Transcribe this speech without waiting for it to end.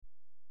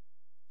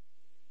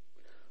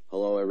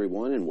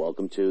everyone, and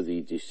welcome to the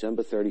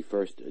December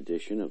 31st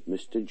edition of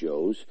Mr.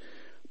 Joe's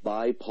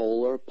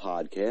Bipolar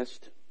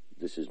Podcast.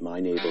 This is my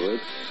neighborhood,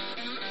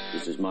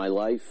 this is my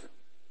life,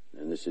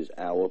 and this is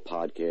our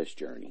podcast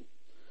journey.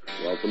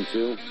 Welcome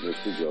to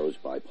Mr. Joe's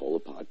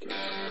Bipolar Podcast.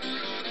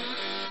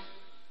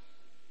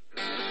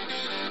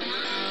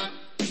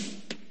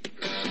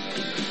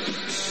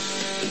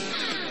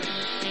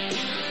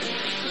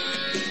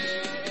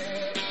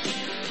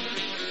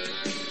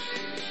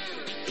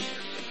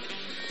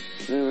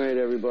 All right,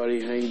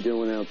 everybody, how you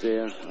doing out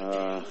there?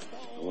 I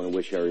want to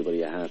wish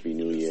everybody a happy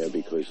new year,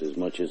 because as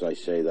much as I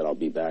say that I'll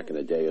be back in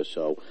a day or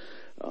so,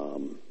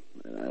 and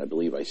I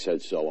believe I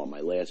said so on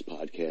my last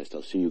podcast,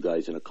 I'll see you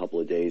guys in a couple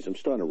of days. I'm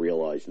starting to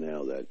realize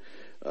now that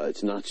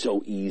it's not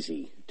so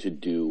easy to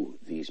do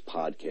these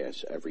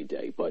podcasts every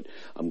day, but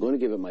I'm going to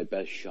give it my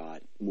best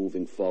shot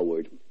moving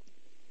forward,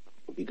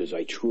 because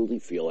I truly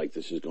feel like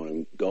this is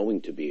going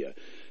to be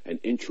an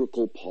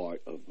integral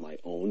part of my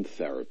own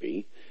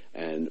therapy,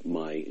 and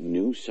my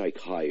new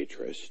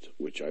psychiatrist,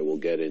 which I will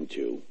get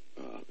into,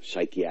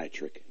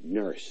 psychiatric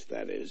nurse,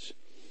 that is,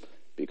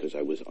 because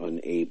I was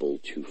unable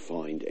to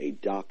find a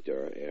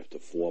doctor after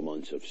 4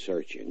 months of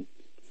searching.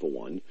 For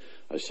one,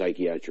 a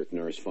psychiatric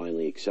nurse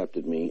finally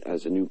accepted me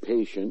as a new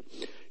patient.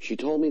 She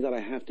told me that I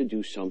have to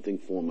do something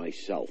for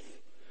myself.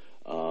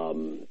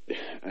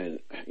 And,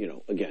 you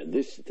know, again,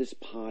 this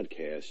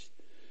podcast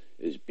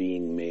is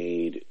being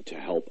made to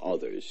help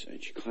others,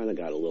 and she kind of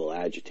got a little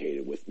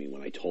agitated with me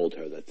when I told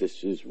her that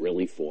this is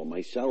really for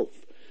myself.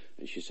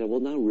 And she said, well,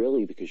 not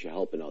really, because you're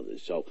helping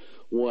others. So,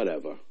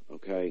 whatever,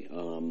 okay?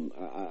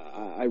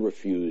 I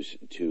refuse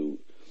to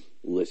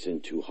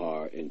listen to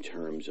her in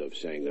terms of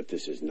saying that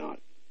this is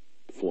not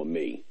for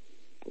me.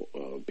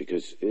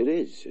 Because it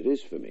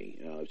is for me.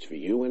 It's for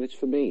you and it's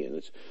for me, and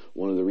it's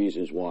one of the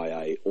reasons why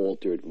I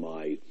altered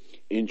my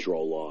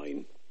intro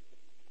line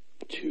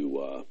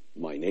to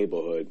my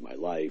neighborhood, my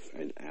life,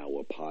 and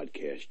our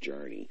podcast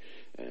journey.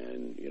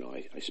 And, you know,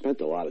 I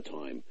spent a lot of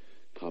time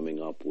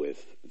coming up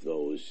with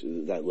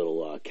that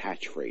little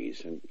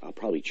catchphrase, and I'll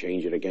probably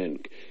change it again,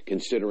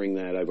 considering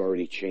that I've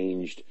already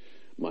changed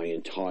my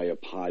entire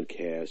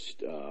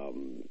podcast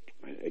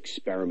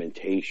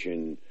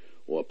experimentation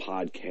or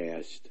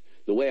podcast.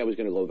 The way I was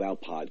going to go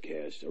about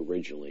podcasts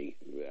originally,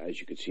 as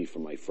you could see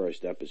from my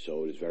first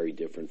episode, is very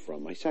different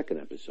from my second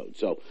episode.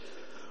 So,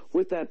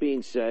 with that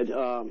being said,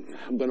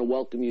 I'm going to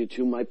welcome you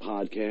to my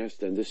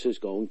podcast, and this is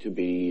going to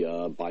be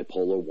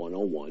Bipolar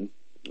 101.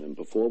 And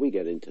before we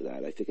get into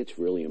that, I think it's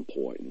really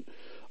important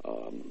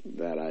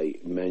that I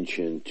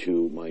mention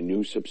to my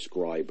new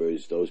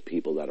subscribers, those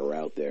people that are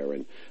out there,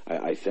 and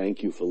I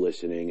thank you for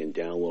listening and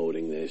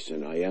downloading this,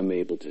 and I am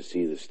able to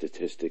see the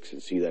statistics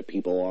and see that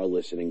people are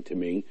listening to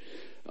me,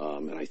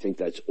 and I think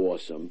that's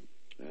awesome.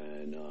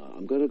 And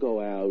I'm going to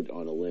go out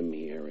on a limb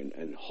here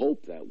and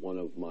hope that one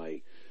of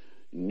my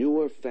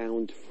newer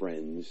found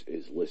friends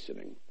is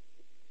listening.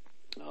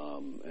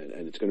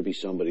 And it's going to be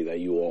somebody that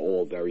you are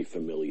all very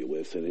familiar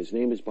with, and his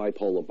name is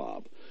Bipolar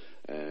Bob.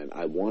 And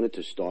I wanted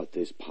to start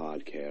this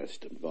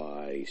podcast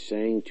by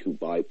saying to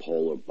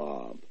Bipolar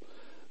Bob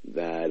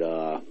that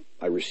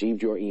I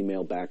received your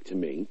email back to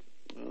me,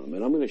 and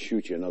I'm going to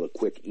shoot you another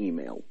quick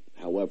email.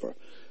 However,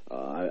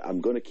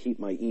 I'm going to keep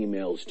my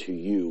emails to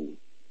you.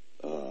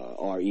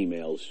 Our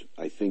emails,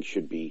 I think,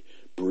 should be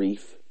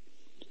brief,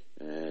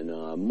 and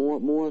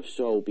more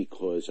so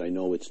because I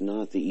know it's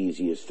not the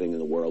easiest thing in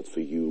the world for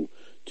you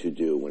to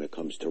do when it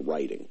comes to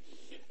writing.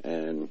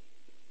 And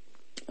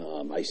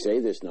I say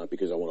this not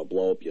because I want to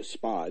blow up your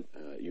spot.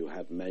 You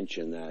have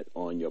mentioned that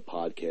on your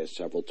podcast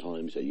several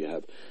times that you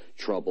have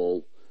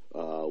trouble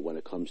when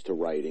it comes to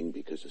writing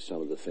because of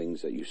some of the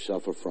things that you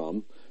suffer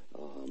from.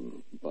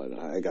 But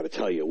I got to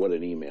tell you, what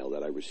an email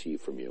that I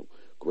received from you.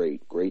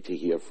 Great to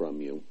hear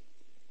from you.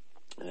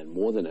 And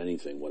more than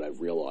anything, what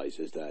I've realized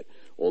is that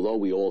although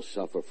we all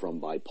suffer from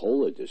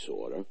bipolar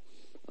disorder,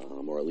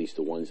 or at least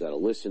the ones that are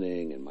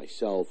listening, and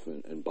myself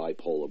and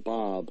Bipolar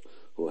Bob,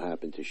 who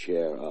happen to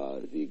share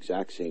the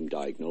exact same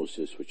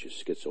diagnosis, which is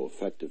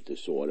schizoaffective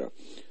disorder,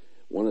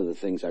 one of the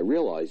things I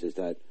realize is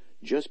that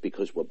just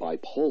because we're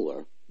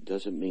bipolar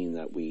doesn't mean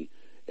that we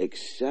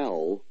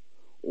excel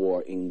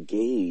or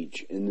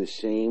engage in the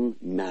same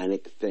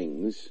manic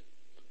things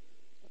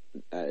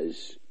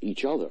as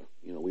each other.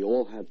 You know, we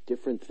all have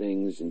different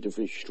things and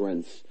different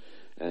strengths,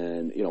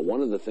 and, you know,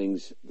 one of the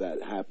things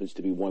that happens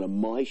to be one of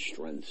my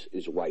strengths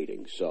is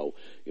writing. So,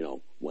 you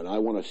know, when I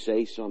want to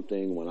say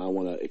something, when I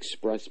want to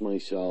express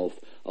myself,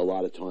 a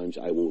lot of times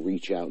I will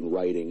reach out in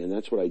writing, and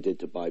that's what I did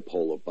to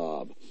Bipolar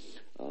Bob.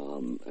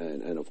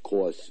 And of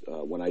course,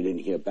 when I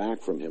didn't hear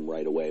back from him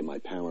right away, my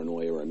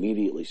paranoia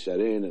immediately set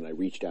in, and I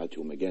reached out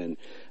to him again,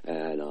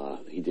 and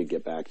he did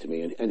get back to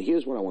me. And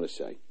here's what I want to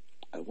say.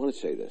 I want to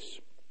say this.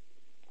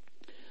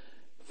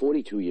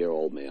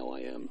 42-year-old male I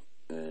am,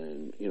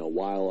 and, you know,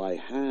 while I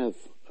have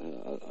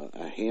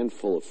a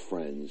handful of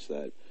friends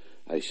that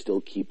I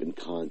still keep in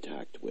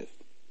contact with,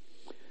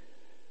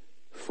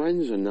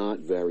 friends are not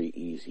very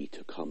easy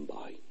to come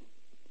by.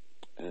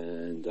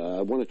 And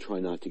I want to try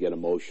not to get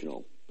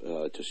emotional,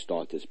 to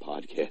start this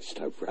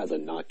podcast. I'd rather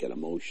not get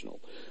emotional.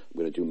 I'm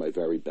going to do my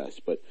very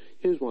best. But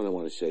here's what I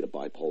want to say to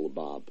Bipolar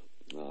Bob.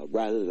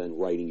 Rather than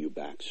writing you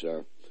back,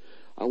 sir,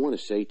 I want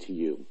to say to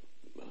you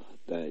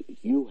that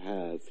you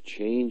have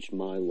changed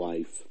my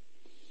life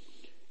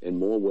in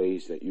more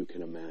ways that you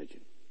can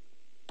imagine.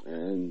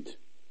 And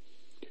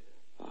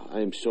I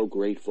am so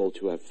grateful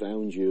to have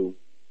found you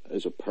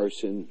as a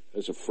person,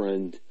 as a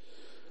friend,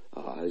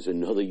 as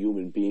another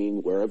human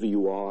being, wherever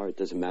you are. It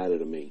doesn't matter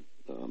to me.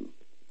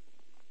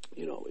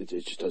 It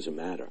just doesn't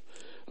matter.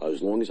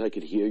 As long as I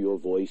could hear your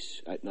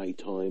voice at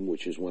nighttime,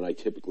 which is when I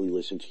typically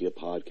listen to your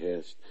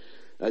podcast,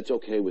 that's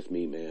okay with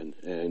me, man.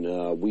 And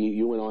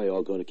you and I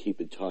are going to keep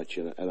in touch.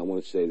 And I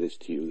want to say this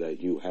to you, that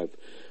you have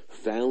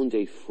found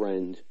a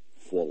friend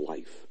for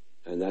life.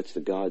 And that's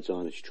the God's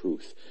honest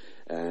truth.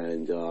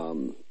 And,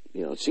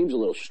 it seems a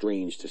little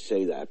strange to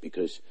say that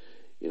because,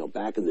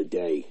 back in the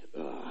day,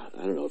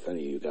 I don't know if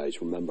any of you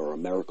guys remember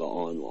America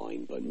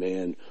Online, but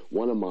man,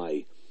 one of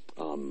my,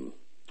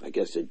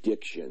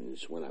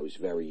 addictions when I was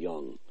very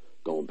young,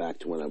 going back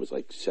to when I was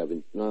like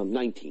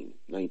 19,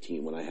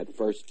 when I had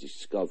first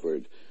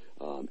discovered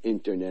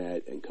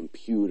internet and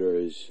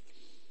computers.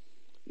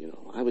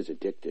 I was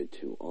addicted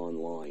to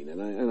online,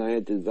 and I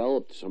had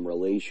developed some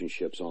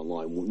relationships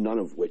online, none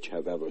of which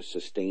have ever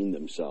sustained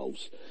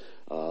themselves.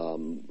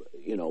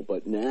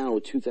 But now,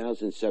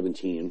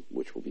 2017,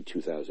 which will be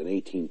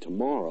 2018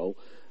 tomorrow,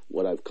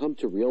 what I've come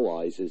to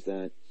realize is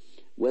that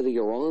whether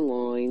you're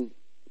online,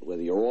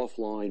 whether you're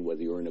offline,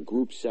 whether you're in a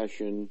group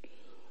session,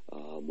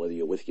 whether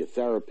you're with your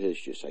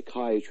therapist, your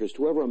psychiatrist,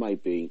 whoever it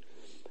might be,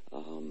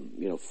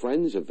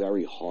 friends are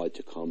very hard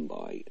to come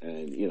by.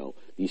 And,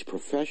 these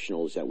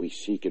professionals that we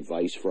seek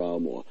advice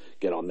from or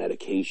get our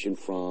medication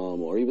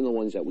from, or even the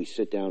ones that we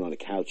sit down on a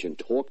couch and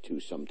talk to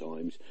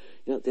sometimes,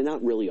 they're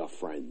not really our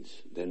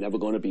friends. They're never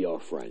going to be our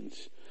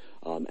friends.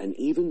 And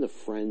even the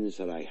friends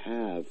that I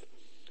have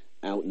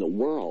out in the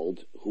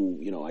world who,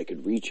 I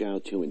could reach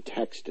out to and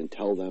text and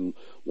tell them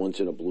once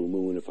in a blue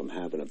moon if I'm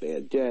having a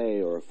bad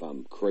day or if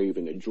I'm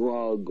craving a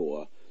drug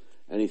or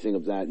anything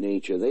of that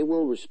nature, they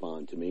will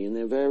respond to me, and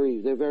they're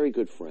very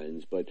good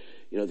friends, but,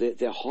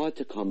 they're hard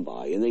to come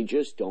by, and they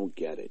just don't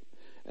get it.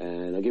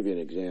 And I'll give you an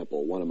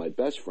example. One of my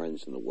best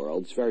friends in the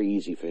world, it's very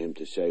easy for him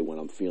to say when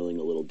I'm feeling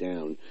a little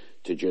down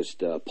to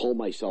just pull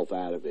myself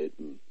out of it,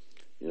 and,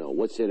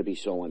 what's there to be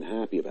so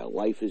unhappy about?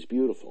 Life is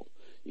beautiful.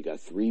 You got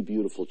 3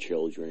 beautiful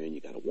children, you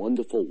got a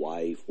wonderful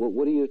wife.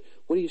 What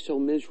are you so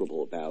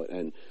miserable about?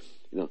 And,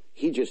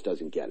 he just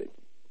doesn't get it.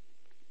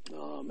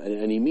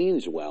 And he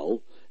means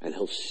well, and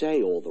he'll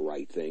say all the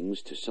right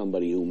things to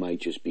somebody who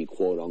might just be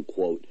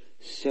quote-unquote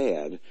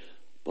sad,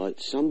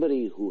 but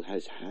somebody who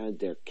has had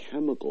their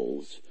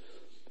chemicals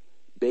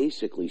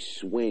basically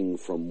swing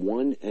from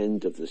one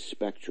end of the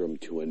spectrum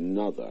to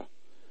another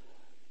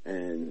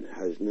and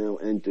has now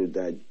entered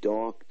that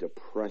dark,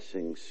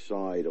 depressing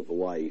side of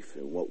life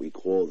in what we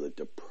call the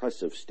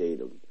depressive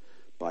state of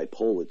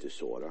bipolar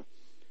disorder.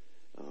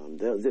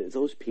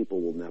 Those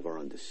people will never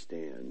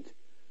understand,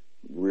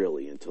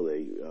 really, until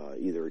they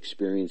either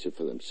experience it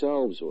for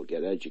themselves or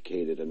get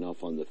educated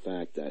enough on the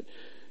fact that,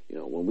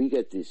 when we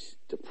get this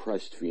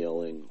depressed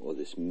feeling or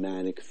this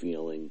manic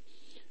feeling,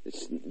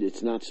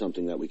 it's not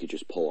something that we could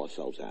just pull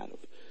ourselves out of.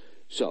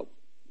 So,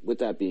 with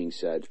that being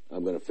said,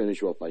 I'm going to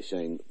finish off by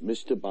saying,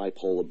 Mr.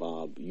 Bipolar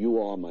Bob, you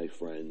are my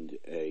friend,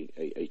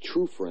 a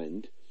true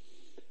friend,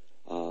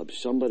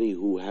 somebody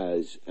who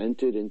has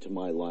entered into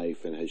my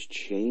life and has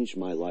changed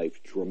my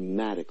life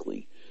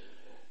dramatically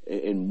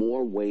in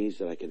more ways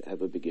than I can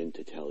ever begin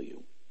to tell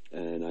you.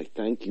 And I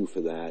thank you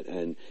for that.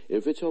 And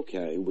if it's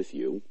okay with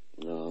you,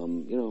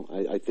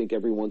 I think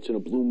every once in a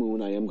blue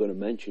moon I am going to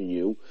mention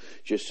you,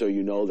 just so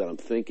you know that I'm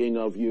thinking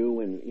of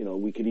you. And,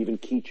 we could even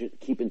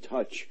keep in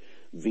touch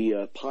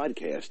via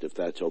podcast, if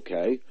that's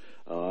okay.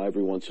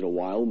 Every once in a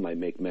while, might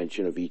make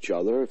mention of each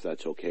other, if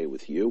that's okay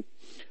with you.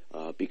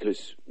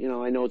 Because,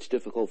 I know it's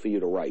difficult for you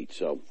to write,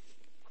 so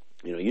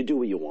you do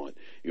what you want.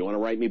 You want to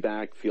write me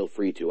back, feel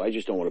free to. I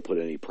just don't want to put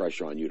any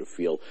pressure on you to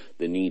feel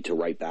the need to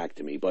write back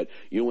to me. But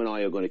you and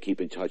I are going to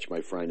keep in touch,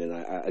 my friend.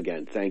 And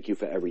again, thank you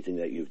for everything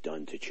that you've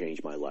done to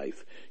change my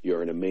life.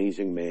 You're an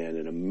amazing man,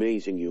 an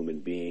amazing human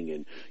being,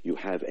 and you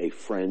have a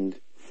friend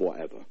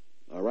forever.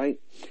 All right?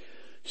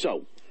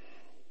 So,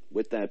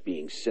 with that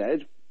being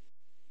said,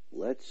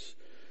 let's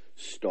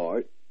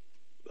start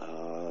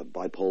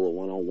Bipolar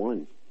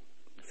 101.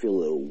 I feel a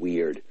little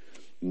weird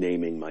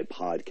naming my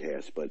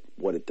podcast, but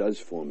what it does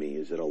for me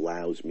is it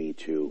allows me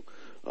to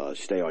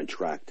stay on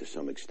track to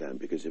some extent,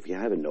 because if you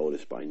haven't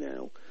noticed by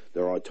now,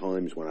 there are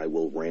times when I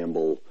will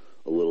ramble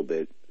a little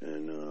bit,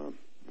 and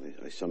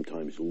I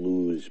sometimes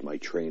lose my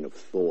train of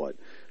thought,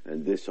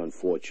 and this,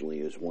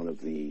 unfortunately, is one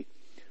of the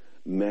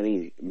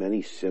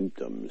many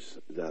symptoms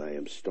that I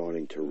am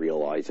starting to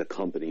realize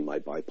accompany my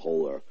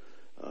bipolar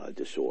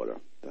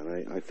disorder. That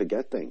I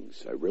forget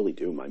things. I really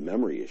do. My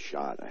memory is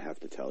shot, I have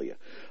to tell you.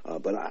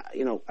 But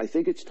I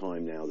think it's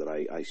time now that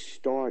I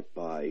start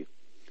by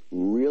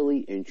really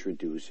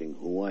introducing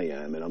who I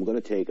am, and I'm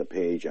going to take a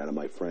page out of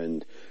my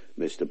friend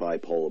Mr.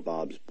 Bipolar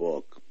Bob's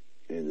book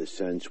in the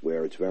sense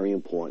where it's very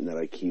important that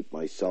I keep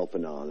myself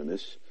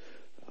anonymous,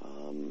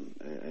 and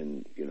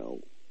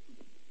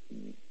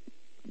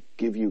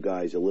give you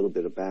guys a little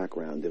bit of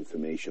background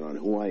information on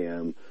who I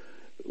am,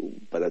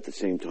 but at the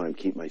same time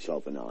keep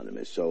myself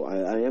anonymous. So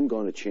I am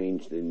going to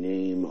change the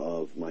name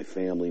of my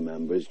family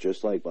members,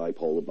 just like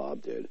Bipolar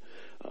Bob did,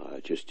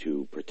 just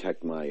to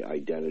protect my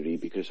identity,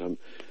 because I'm,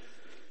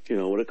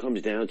 what it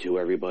comes down to,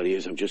 everybody,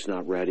 is I'm just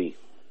not ready.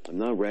 I'm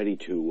not ready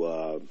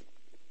to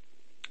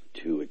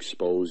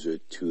expose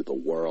it to the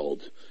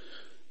world,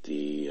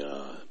 the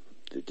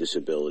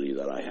disability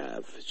that I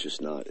have. It's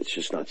just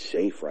not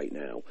safe right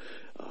now.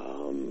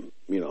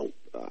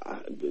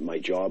 My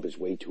job is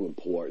way too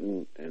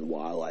important, and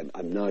while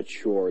I'm not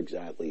sure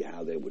exactly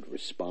how they would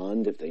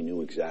respond if they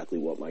knew exactly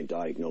what my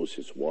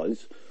diagnosis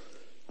was,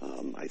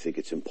 I think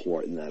it's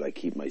important that I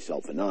keep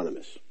myself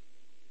anonymous.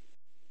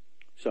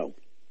 So,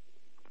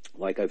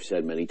 like I've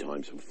said many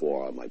times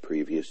before on my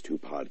previous 2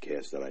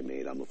 podcasts that I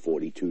made, I'm a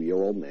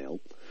 42-year-old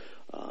male.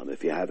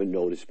 If you haven't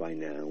noticed by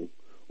now,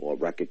 or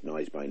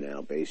recognized by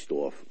now based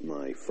off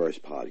my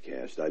first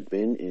podcast, I've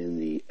been in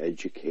the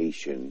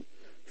education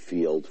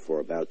field for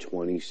about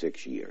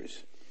 26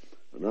 years.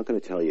 I'm not going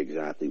to tell you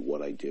exactly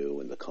what I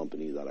do and the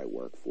company that I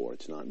work for.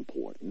 It's not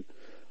important.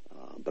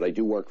 But I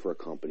do work for a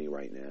company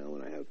right now,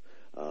 and I have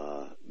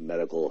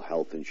medical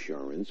health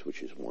insurance,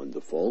 which is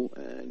wonderful,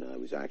 and I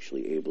was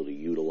actually able to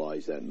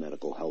utilize that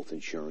medical health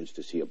insurance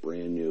to see a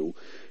brand new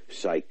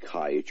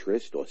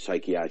psychiatrist, or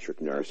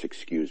psychiatric nurse,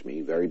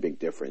 very big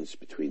difference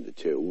between the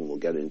two, and we'll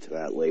get into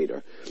that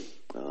later.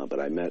 But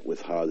I met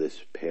with her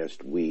this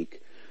past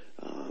week,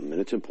 and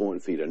it's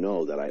important for you to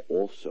know that I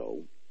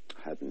also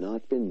have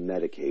not been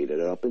medicated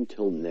up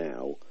until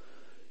now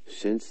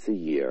since the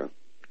year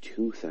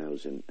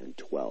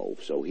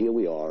 2012. So here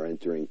we are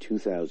entering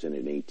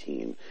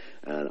 2018,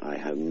 and I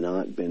have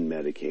not been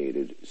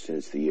medicated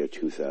since the year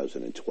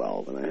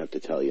 2012. And I have to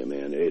tell you,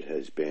 man, it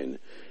has been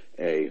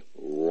a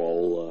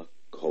roller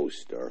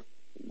coaster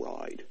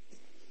ride.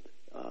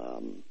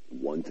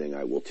 One thing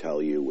I will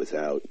tell you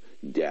without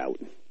doubt,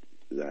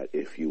 that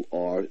if you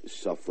are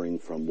suffering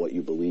from what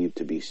you believe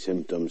to be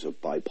symptoms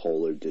of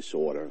bipolar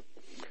disorder,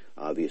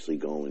 obviously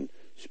go and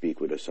speak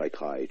with a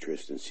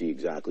psychiatrist and see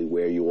exactly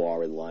where you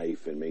are in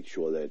life, and make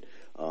sure that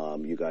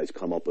you guys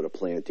come up with a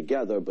plan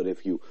together. But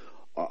if you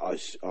are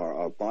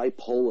a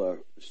bipolar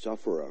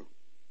sufferer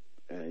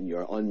and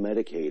you're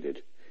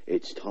unmedicated,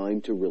 it's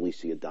time to really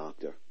see a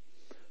doctor,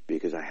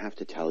 because I have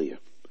to tell you,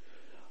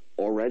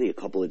 already a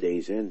couple of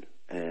days in,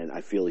 and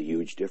I feel a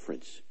huge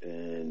difference,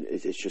 and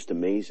it's just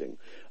amazing,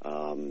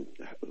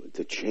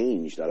 the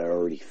change that I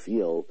already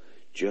feel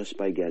just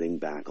by getting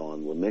back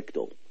on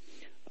Lamictal.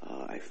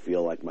 I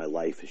feel like my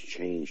life has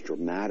changed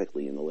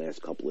dramatically in the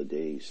last couple of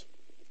days.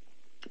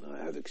 I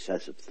have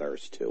excessive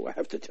thirst, too. I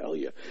have to tell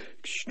you,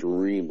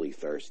 extremely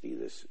thirsty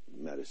this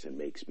medicine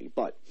makes me.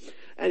 But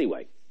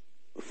anyway,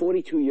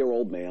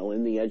 42-year-old male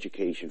in the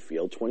education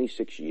field,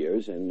 26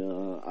 years, and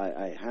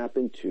I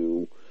happen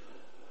to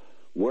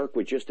work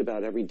with just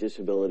about every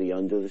disability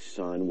under the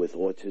sun, with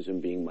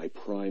autism being my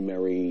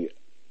primary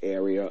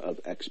area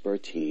of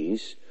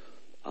expertise.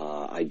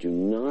 I do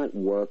not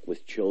work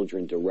with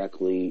children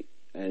directly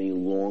any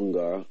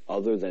longer,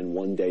 other than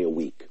 1 day a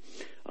week.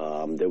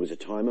 There was a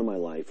time in my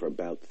life for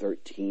about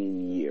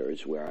 13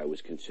 years where I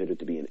was considered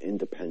to be an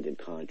independent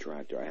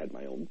contractor. I had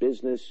my own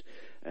business,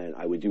 and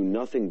I would do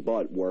nothing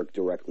but work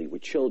directly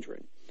with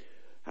children.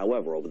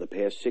 However, over the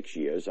past 6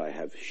 years, I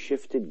have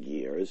shifted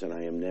gears, and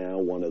I am now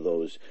one of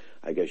those,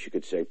 I guess you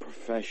could say,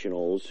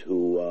 professionals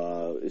who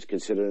is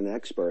considered an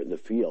expert in the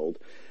field.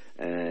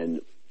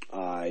 And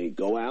I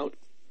go out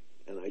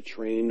and I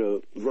train a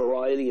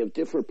variety of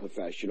different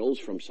professionals,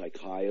 from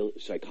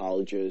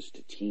psychologists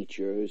to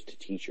teachers to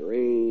teacher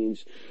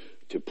aides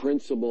to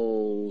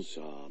principals,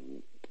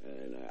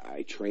 and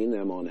I train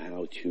them on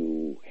how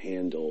to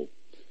handle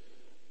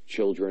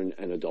children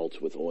and adults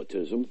with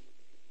autism.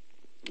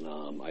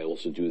 I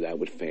also do that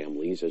with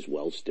families as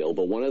well still.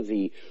 But one of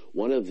the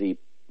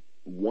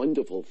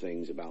wonderful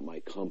things about my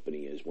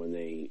company is when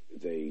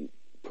they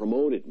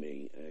promoted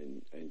me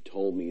and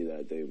told me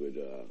that they would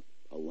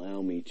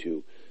allow me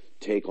to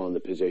take on the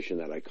position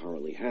that I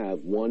currently have.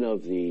 One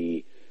of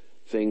the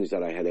things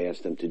that I had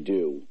asked them to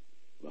do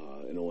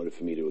in order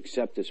for me to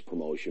accept this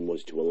promotion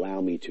was to allow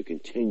me to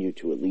continue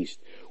to at least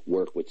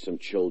work with some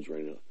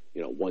children,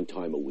 1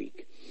 time a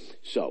week.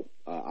 So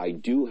I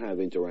do have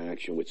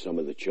interaction with some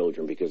of the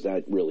children, because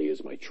that really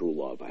is my true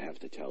love, I have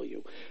to tell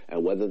you.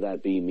 And whether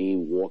that be me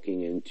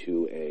walking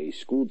into a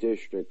school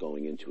district,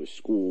 going into a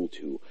school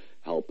to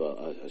help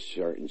a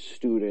certain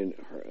student,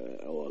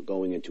 or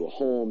going into a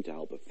home to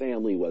help a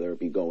family, whether it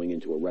be going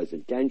into a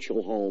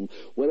residential home,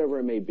 whatever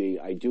it may be,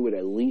 I do it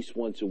at least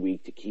once a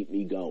week to keep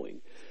me going.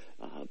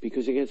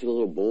 Because it gets a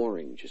little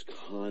boring, just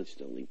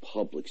constantly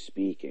public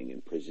speaking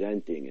and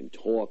presenting and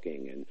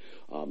talking, and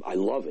I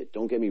love it.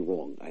 Don't get me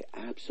wrong. I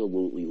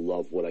absolutely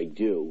love what I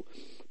do,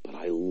 but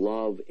I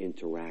love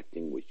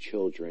interacting with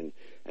children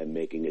and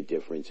making a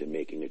difference and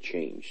making a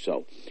change.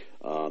 So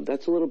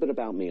that's a little bit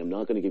about me. I'm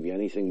not going to give you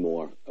anything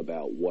more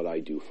about what I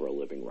do for a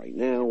living right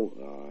now.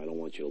 I don't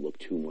want you to look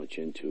too much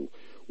into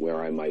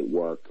where I might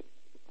work.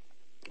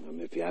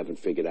 If you haven't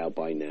figured out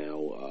by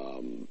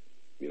now,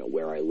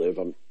 where I live,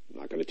 I'm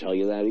not going to tell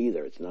you that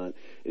either.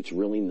 It's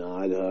really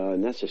not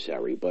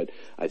necessary, but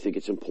I think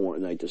it's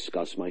important I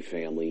discuss my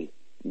family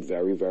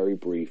very, very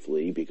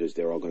briefly, because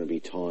there are going to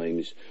be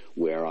times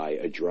where I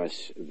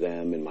address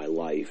them in my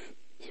life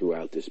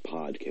throughout this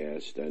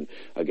podcast. And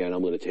again,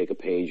 I'm going to take a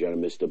page out of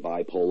Mr.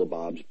 Bipolar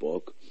Bob's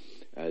book,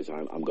 as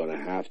I'm going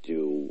to have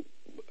to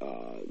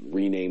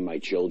rename my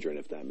children,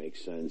 if that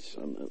makes sense,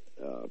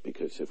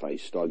 because if I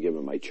start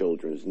giving my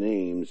children's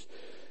names,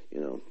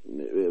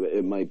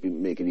 it might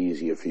make it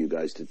easier for you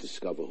guys to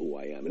discover who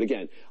I am. And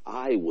again,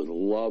 I would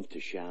love to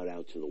shout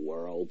out to the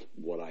world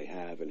what I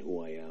have and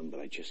who I am, but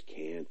I just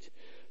can't,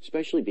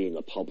 especially being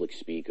a public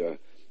speaker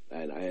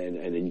and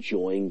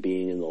enjoying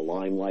being in the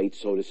limelight,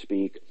 so to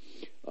speak.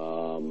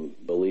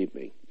 Believe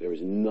me, there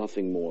is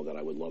nothing more that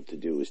I would love to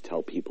do is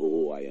tell people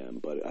who I am,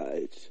 but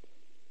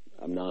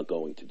I'm not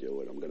going to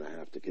do it. I'm going to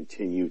have to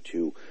continue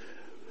to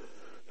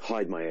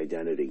hide my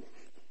identity.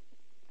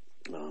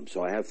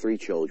 So I have 3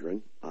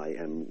 children. I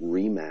am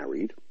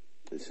remarried.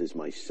 This is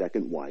my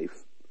second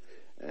wife,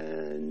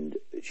 and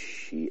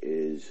she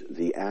is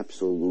the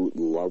absolute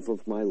love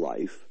of my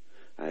life.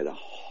 I had a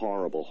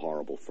horrible,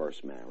 horrible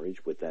first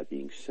marriage. With that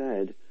being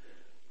said,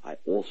 I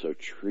also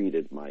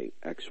treated my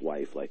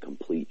ex-wife like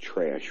complete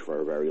trash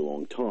for a very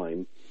long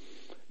time,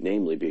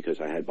 namely because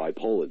I had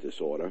bipolar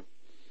disorder,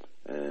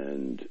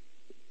 and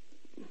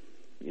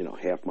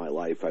half my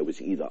life I was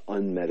either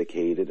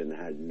unmedicated and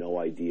had no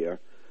idea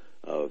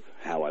of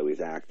how I was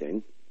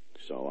acting.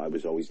 So I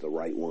was always the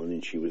right one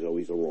and she was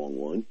always the wrong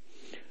one.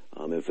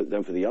 And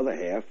then for the other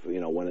half, the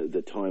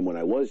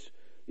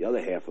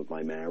other half of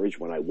my marriage,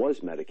 when I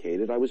was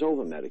medicated, I was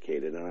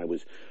over-medicated, and I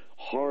was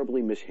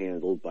horribly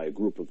mishandled by a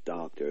group of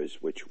doctors,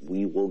 which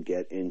we will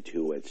get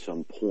into at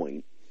some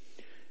point,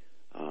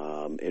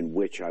 in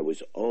which I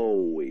was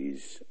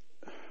always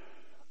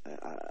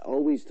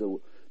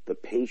the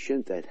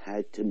patient that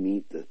had to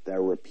meet the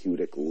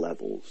therapeutic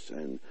levels.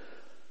 And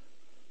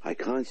I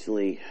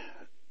constantly,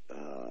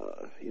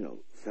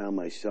 found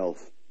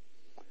myself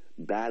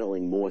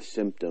battling more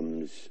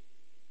symptoms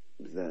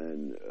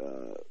than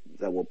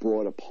that were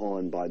brought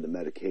upon by the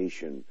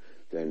medication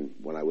than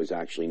when I was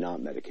actually not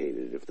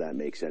medicated, if that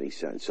makes any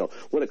sense. So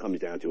what it comes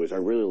down to is I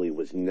really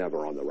was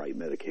never on the right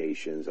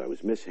medications. I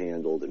was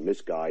mishandled and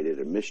misguided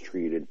and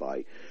mistreated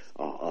by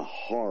a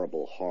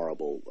horrible,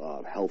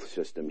 horrible health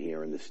system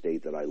here in the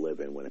state that I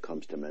live in when it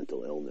comes to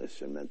mental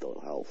illness and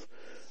mental health.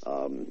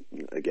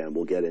 Again,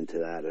 we'll get into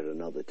that at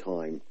another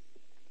time.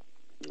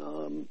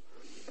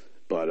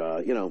 But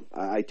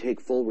I take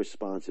full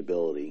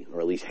responsibility, or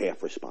at least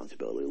half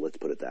responsibility, let's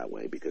put it that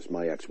way, because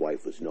my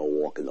ex-wife was no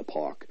walk in the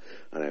park,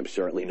 and I'm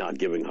certainly not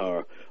giving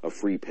her a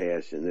free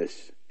pass in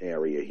this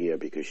area here,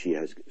 because she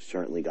has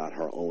certainly got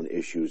her own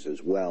issues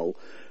as well.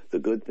 The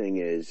good thing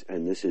is,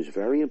 and this is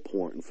very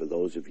important for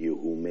those of you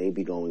who may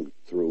be going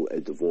through a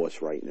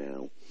divorce right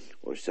now,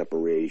 or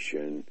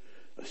separation,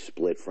 a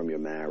split from your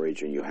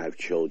marriage, and you have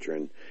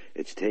children,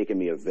 it's taken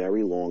me a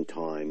very long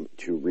time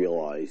to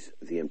realize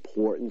the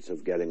importance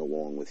of getting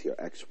along with your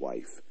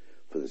ex-wife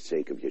for the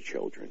sake of your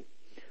children.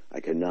 I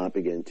cannot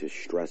begin to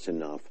stress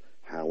enough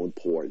how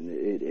important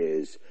it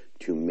is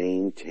to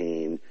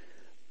maintain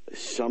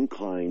some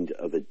kind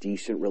of a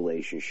decent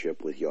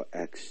relationship with your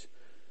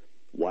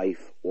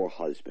ex-wife or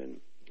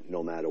husband.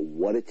 No matter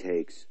what it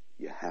takes,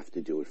 you have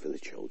to do it for the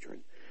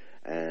children.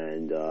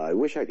 And I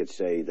wish I could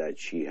say that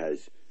she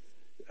has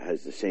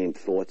the same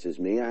thoughts as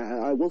me.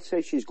 I will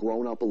say she's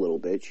grown up a little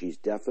bit. She's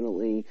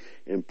definitely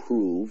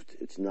improved.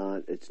 It's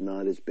not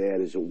as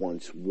bad as it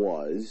once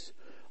was.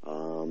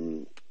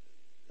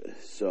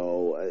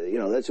 So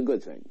that's a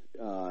good thing.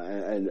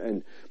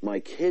 And my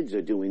kids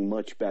are doing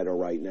much better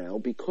right now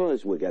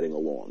because we're getting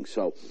along.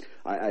 So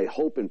I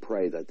hope and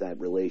pray that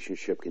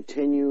relationship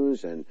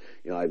continues. And,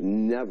 I've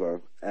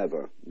never,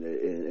 ever,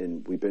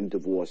 and we've been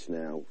divorced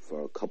now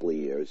for a couple of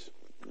years,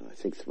 I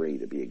think 3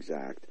 to be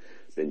exact,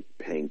 been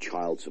paying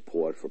child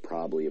support for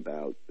probably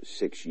about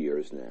 6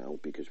 years now,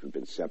 because we've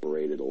been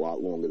separated a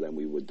lot longer than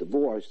we were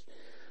divorced.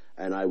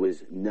 And I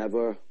was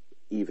never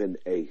even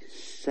a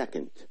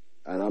second,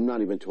 and I'm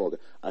not even talking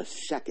a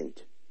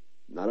second,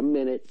 not a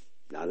minute,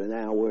 not an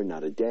hour,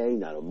 not a day,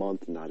 not a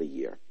month, not a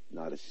year,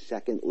 not a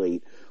second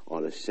late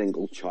on a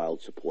single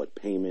child support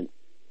payment.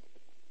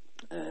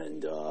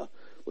 And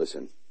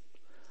listen,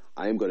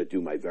 I am going to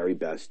do my very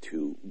best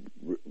to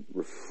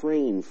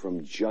refrain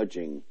from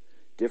judging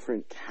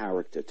different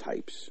character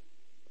types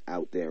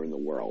out there in the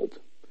world.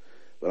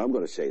 But I'm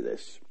going to say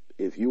this.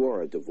 If you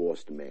are a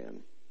divorced man,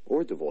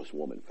 or a divorced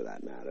woman for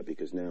that matter,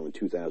 because now in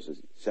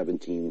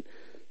 2017,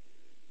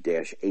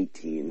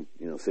 18,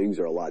 things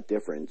are a lot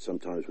different.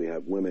 Sometimes we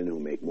have women who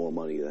make more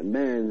money than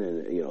men,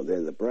 and,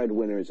 they're the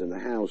breadwinners in the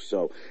house,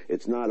 so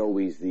it's not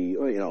always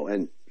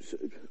and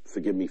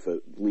forgive me for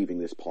leaving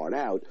this part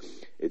out,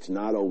 it's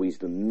not always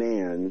the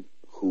man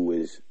who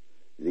is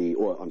the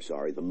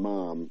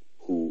mom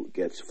who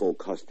gets full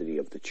custody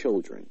of the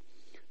children.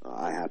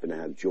 I happen to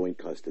have joint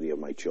custody of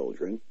my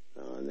children,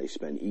 and they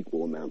spend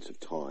equal amounts of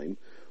time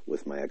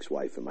with my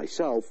ex-wife and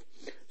myself.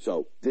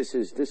 So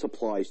this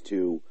applies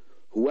to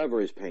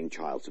whoever is paying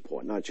child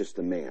support, not just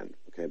the man,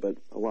 okay? But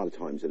a lot of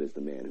times it is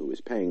the man who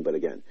is paying. But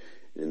again,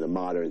 in the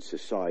modern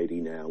society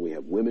now, we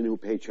have women who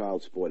pay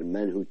child support and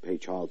men who pay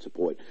child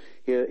support.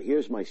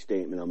 Here's my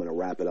statement. I'm going to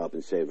wrap it up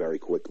and say it very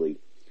quickly.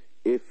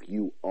 If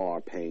you are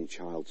paying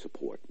child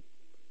support,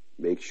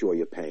 make sure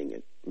you're paying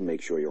it.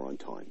 Make sure you're on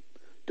time.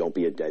 Don't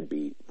be a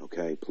deadbeat,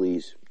 okay?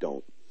 Please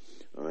don't.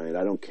 All right,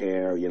 I don't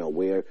care,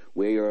 where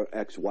your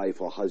ex-wife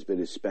or husband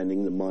is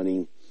spending the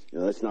money.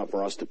 That's not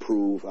for us to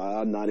prove.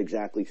 I'm not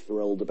exactly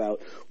thrilled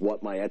about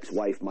what my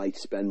ex-wife might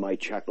spend my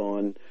check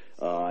on.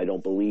 I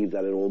don't believe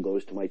that it all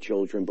goes to my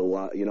children,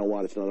 but you know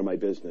what? It's none of my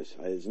business.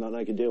 There's nothing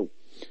I can do.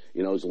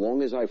 As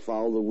long as I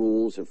follow the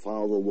rules and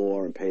follow the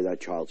law and pay that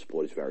child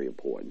support is very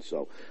important.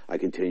 So I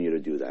continue to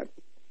do that.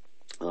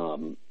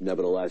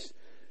 Nevertheless,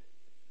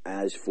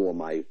 as for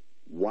my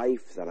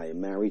wife that I am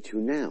married to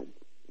now,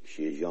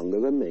 she is younger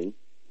than me.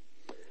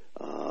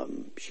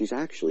 She's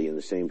actually in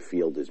the same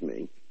field as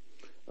me,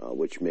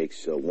 which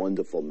makes a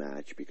wonderful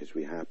match because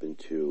we happen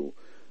to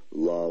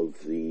love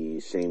the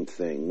same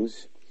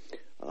things.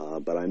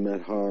 But I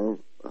met her,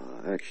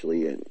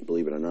 actually, and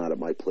believe it or not, at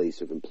my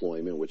place of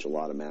employment, which a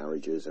lot of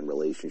marriages and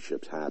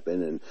relationships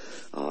happen. And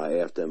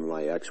after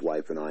my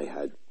ex-wife and I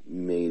had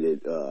made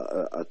it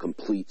a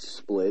complete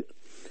split,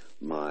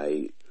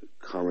 my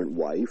current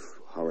wife,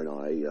 her and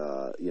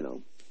I,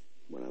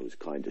 when I was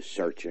kind of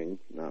searching,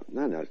 not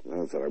that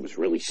I was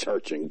really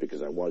searching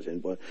because I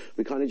wasn't, but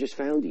we kind of just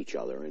found each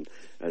other.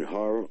 And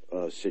her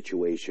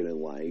situation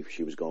in life,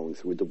 she was going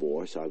through a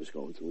divorce, I was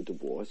going through a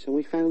divorce, and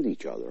we found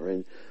each other.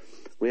 And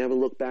we haven't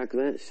looked back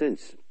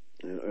since.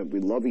 We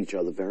love each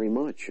other very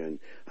much. And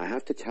I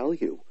have to tell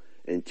you,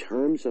 in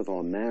terms of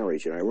our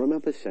marriage, and I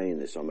remember saying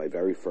this on my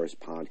very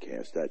first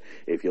podcast, that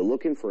if you're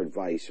looking for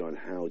advice on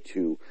how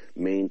to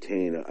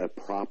maintain a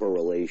proper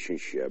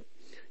relationship,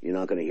 you're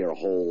not going to hear a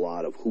whole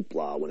lot of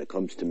hoopla when it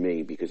comes to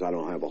me because I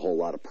don't have a whole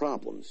lot of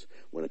problems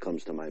when it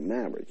comes to my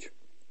marriage.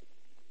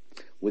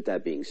 With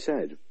that being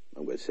said,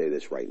 I'm going to say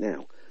this right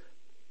now.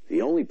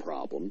 The only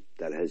problem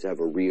that has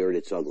ever reared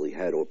its ugly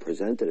head or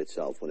presented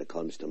itself when it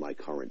comes to my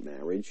current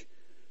marriage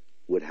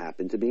would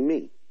happen to be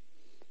me.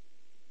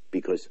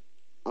 Because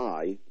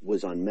I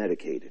was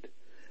unmedicated.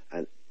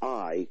 And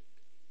I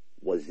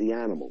was the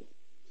animal.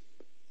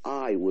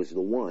 I was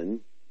the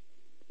one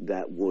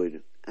that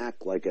would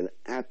act like an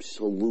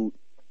absolute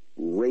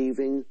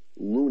raving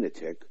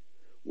lunatic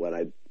when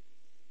I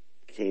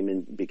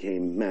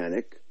became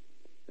manic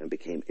and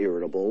became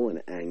irritable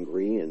and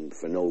angry and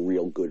for no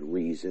real good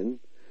reason.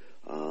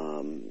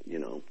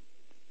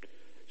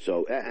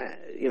 So,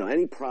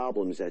 any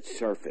problems that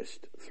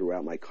surfaced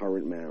throughout my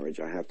current marriage,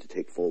 I have to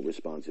take full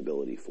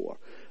responsibility for,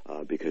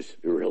 because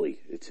really,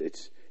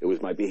 it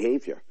was my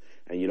behavior.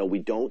 And, we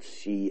don't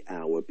see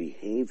our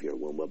behavior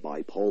when we're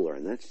bipolar,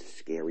 and that's the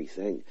scary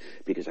thing,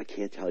 because I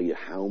can't tell you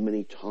how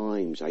many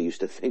times I used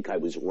to think I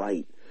was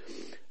right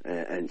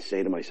and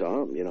say to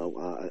myself,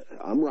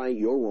 I'm right,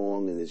 you're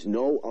wrong, and there's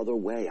no other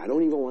way. I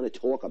don't even want to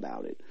talk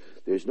about it.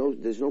 There's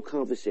no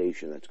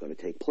conversation that's going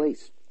to take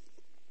place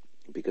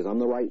because I'm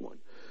the right one.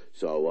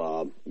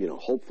 So,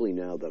 hopefully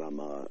now that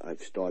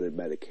I've started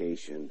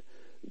medication,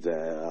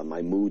 that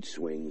my mood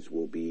swings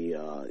will be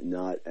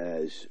not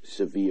as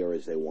severe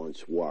as they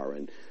once were.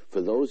 And for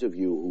those of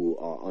you who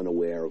are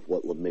unaware of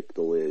what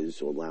Lamictal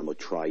is, or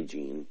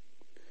lamotrigine,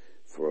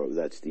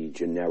 that's the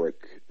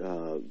generic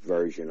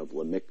version of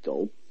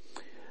Lamictal,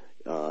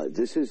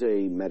 this is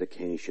a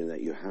medication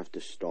that you have to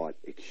start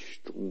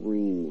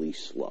extremely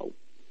slow.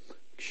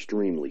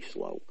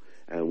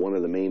 And one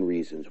of the main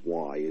reasons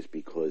why is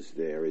because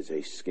there is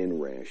a skin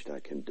rash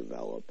that can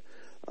develop,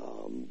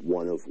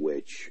 one of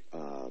which,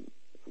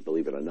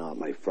 believe it or not,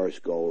 my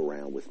first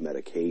go-around with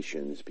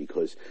medications,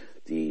 because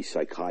the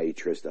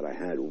psychiatrist that I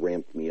had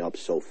ramped me up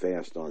so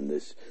fast on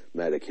this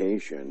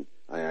medication,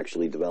 I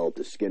actually developed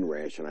a skin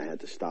rash and I had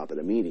to stop it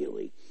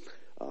immediately.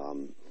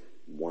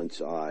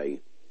 Once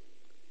I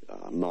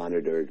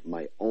monitored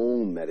my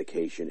own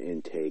medication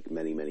intake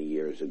many, many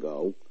years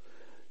ago,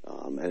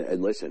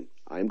 and listen,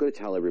 I'm going to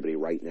tell everybody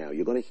right now,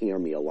 you're going to hear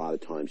me a lot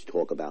of times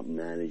talk about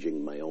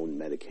managing my own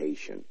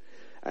medication.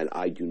 And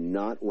I do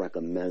not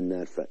recommend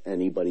that for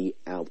anybody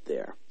out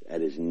there.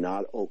 That is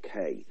not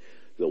okay.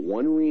 The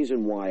one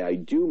reason why I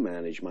do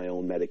manage my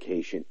own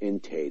medication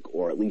intake,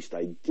 or at least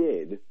I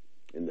did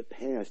in the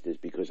past, is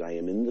because I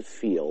am in the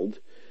field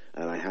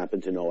and I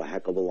happen to know a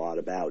heck of a lot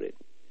about it.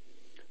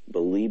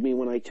 Believe me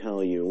when I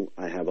tell you,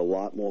 I have a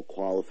lot more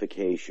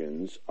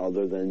qualifications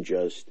other than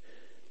just,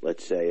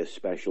 let's say, a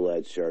special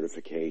ed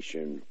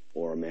certification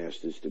or a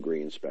master's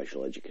degree in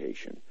special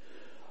education.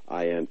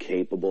 I am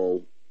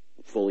capable,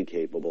 fully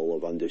capable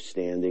of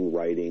understanding,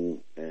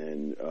 writing,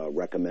 and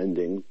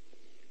recommending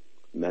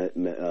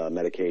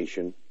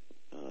medication,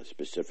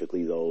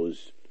 specifically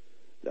those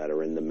that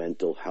are in the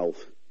mental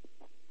health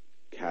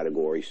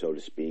category, so to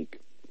speak.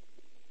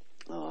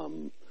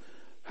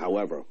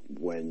 However,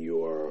 when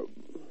you're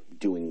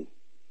doing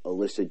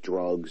illicit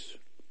drugs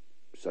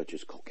such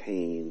as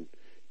cocaine,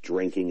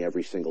 drinking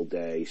every single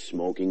day,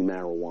 smoking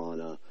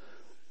marijuana,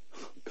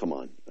 come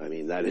on. I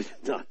mean, that is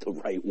not the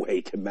right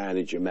way to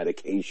manage your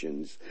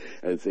medications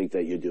and think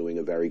that you're doing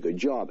a very good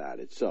job at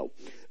it. So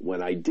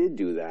when I did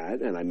do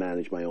that and I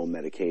managed my own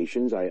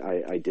medications,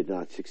 I did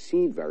not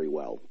succeed very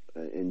well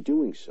in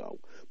doing so.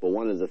 But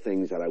one of the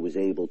things that I was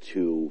able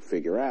to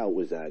figure out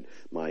was that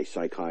my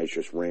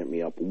psychiatrist ramped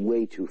me up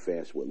way too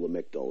fast with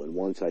Lamictal. And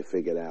once I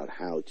figured out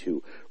how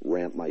to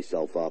ramp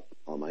myself up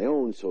on my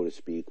own, so to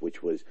speak,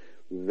 which was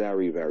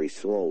very, very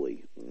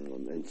slowly,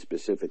 and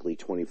specifically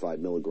 25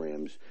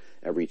 milligrams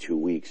every 2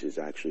 weeks is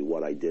actually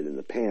what I did in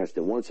the past.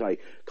 And once I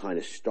kind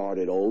of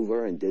started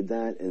over and did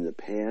that in the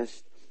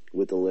past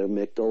with the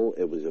Lamictal,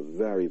 it was a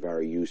very,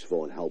 very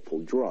useful and helpful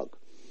drug.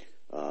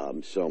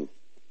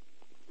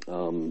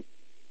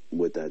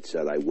 With that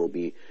said, I will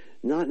be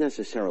not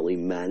necessarily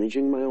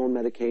managing my own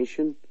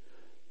medication.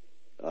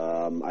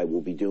 I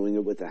will be doing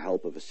it with the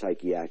help of a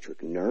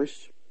psychiatric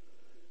nurse.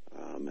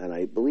 And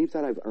I believe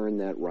that I've earned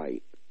that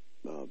right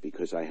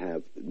because I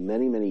have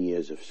many, many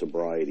years of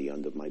sobriety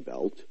under my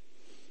belt.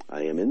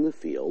 I am in the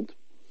field.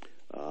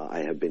 I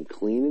have been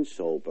clean and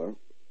sober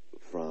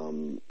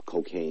from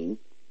cocaine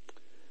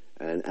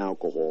and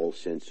alcohol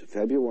since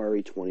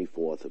February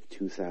 24th of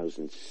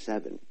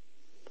 2007.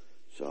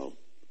 So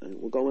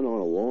we're going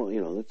on a long,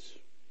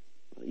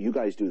 you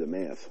guys do the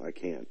math. I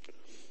can't.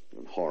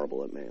 I'm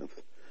horrible at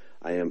math.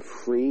 I am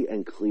free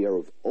and clear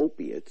of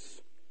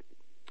opiates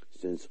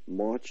since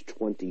March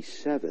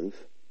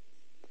 27th,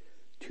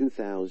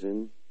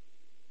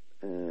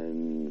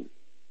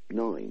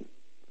 2009.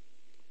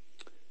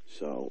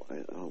 So,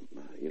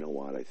 you know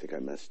what? I think I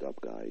messed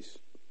up, guys.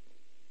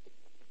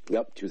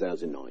 Yep,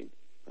 2009.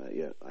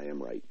 Yeah, I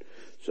am right.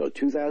 So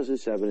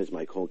 2007 is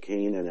my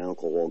cocaine and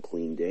alcohol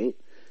clean date.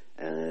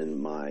 And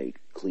my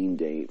clean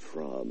date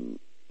from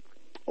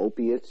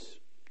opiates,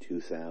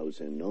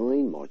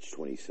 2009, March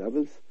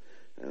 27th.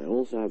 And I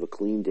also have a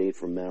clean date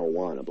from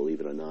marijuana,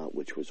 believe it or not,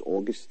 which was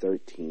August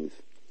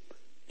 13th,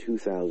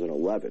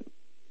 2011.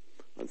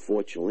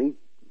 Unfortunately,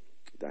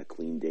 that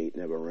clean date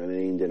never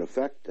remained in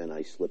effect, and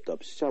I slipped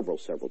up several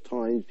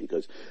times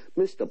because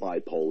Mr.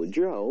 Bipolar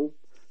Joe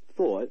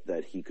thought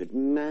that he could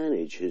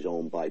manage his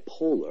own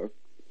bipolar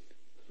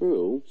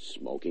through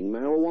smoking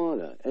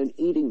marijuana and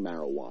eating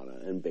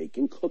marijuana and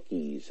baking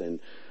cookies. And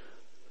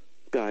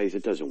guys,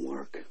 it doesn't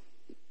work.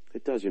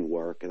 It doesn't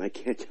work. And I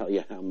can't tell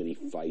you how many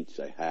fights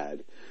I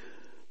had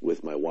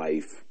with my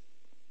wife.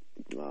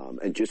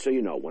 And just so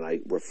you know, when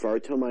I refer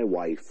to my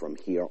wife from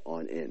here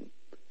on in,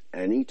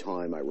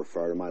 anytime I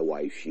refer to my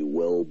wife, she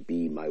will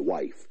be my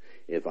wife.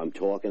 If I'm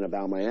talking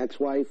about my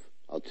ex-wife,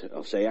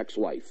 I'll say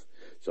ex-wife.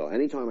 So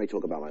anytime I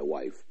talk about my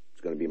wife,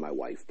 it's going to be my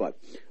wife. But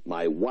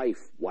my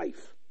wife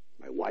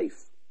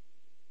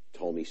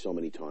told me so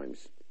many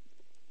times,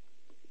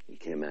 you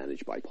can't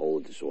manage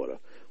bipolar disorder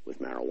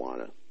with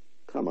marijuana.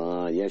 Come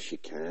on, yes you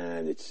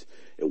can. It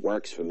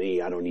works for me.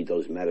 I don't need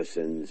those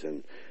medicines.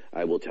 And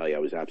I will tell you, I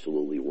was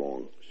absolutely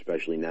wrong,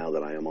 especially now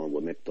that I am on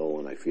Lamictal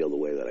and I feel the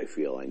way that I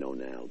feel. I know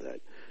now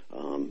that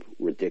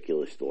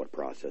ridiculous thought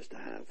process to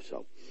have.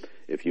 So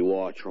if you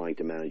are trying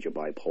to manage your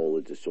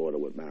bipolar disorder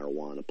with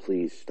marijuana,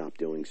 please stop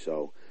doing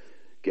so.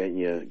 Get in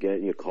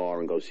your car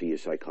and go see your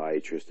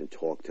psychiatrist and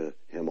talk to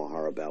him or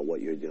her about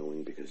what you're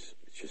doing, because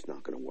it's just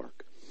not going to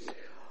work.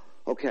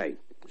 Okay,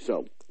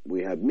 so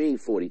we have me,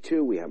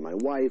 42. We have my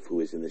wife, who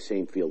is in the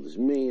same field as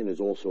me and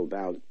is also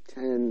about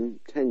 10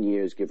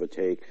 years, give or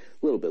take,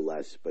 a little bit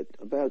less, but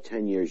about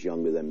 10 years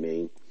younger than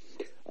me.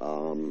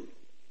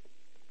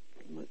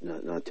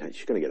 Not 10.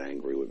 She's going to get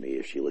angry with me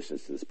if she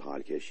listens to this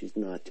podcast. She's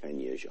not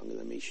 10 years younger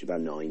than me. She's about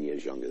 9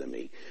 years younger than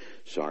me.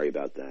 Sorry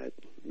about that.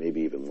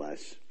 Maybe even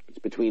less. It's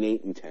between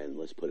 8 and 10,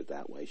 let's put it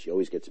that way. She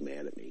always gets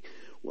mad at me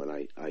when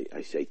I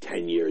say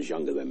 10 years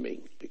younger than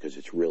me, because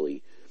it's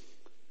really,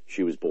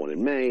 she was born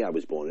in May, I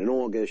was born in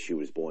August, she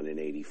was born in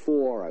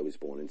 84, I was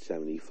born in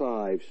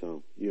 75,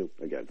 so you,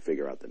 again,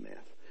 figure out the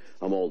math.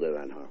 I'm older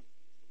than her.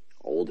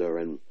 Older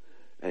and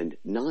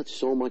not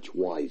so much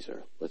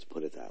wiser, let's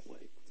put it that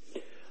way.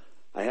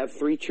 I have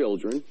 3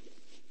 children.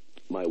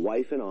 My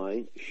wife and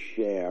I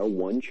share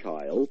one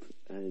child,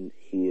 and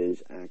he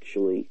is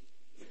actually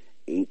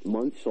 8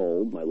 months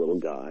old, my little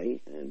guy,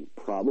 and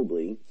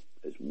probably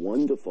as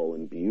wonderful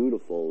and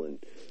beautiful and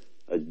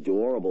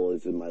adorable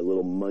as my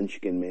little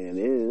munchkin man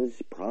is,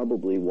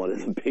 probably one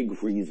of the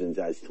big reasons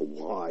as to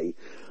why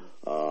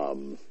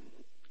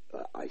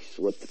I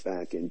slipped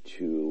back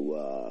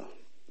into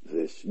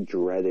this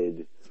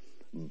dreaded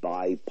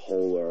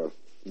bipolar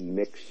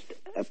mixed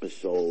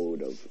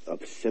episode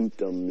of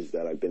symptoms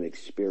that I've been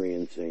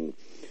experiencing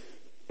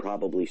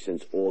probably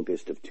since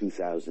August of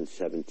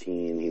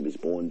 2017. He was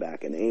born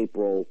back in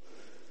April.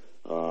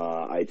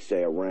 I'd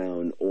say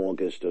around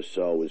August or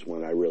so is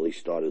when I really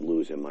started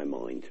losing my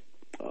mind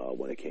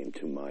when it came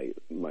to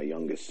my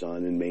youngest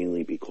son, and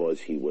mainly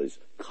because he was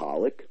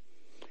colic,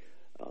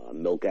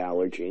 milk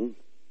allergy.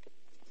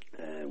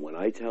 And when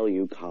I tell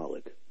you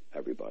colic,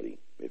 everybody,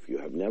 if you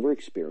have never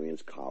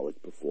experienced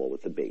colic before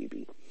with a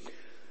baby,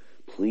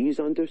 please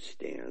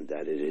understand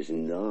that it is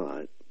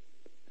not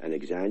an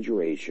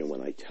exaggeration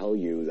when I tell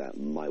you that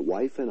my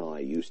wife and I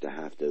used to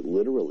have to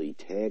literally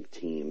tag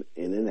team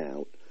in and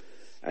out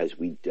as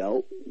we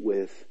dealt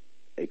with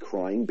a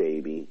crying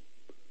baby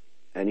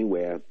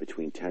anywhere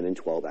between 10 and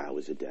 12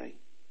 hours a day.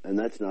 And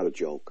that's not a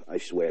joke, I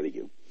swear to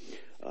you.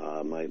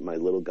 My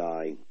little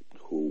guy,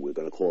 who we're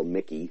going to call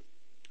Mickey,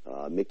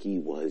 Mickey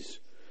was,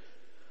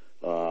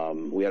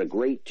 we had a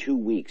great 2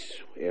 weeks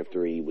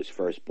after he was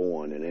first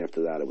born, and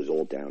after that it was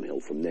all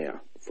downhill from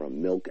there.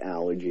 From milk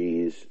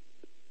allergies,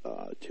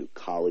 to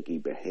colicky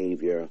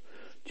behavior,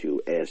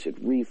 to acid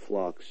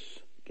reflux,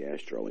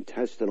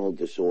 gastrointestinal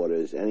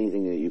disorders,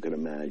 anything that you can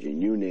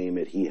imagine, you name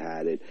it, he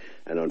had it,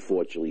 and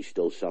unfortunately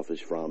still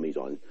suffers from. He's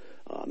on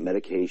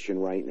medication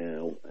right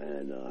now,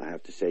 and I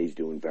have to say he's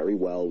doing very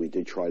well. We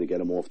did try to get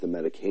him off the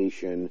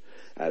medication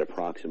at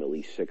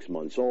approximately 6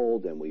 months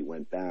old, and we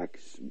went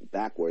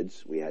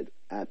backwards. We had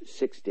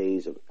 6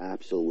 days of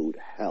absolute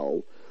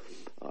hell,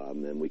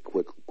 and we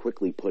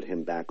quickly put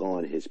him back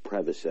on his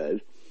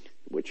Prevacid,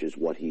 which is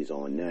what he's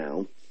on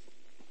now,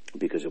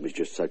 because it was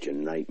just such a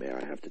nightmare,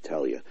 I have to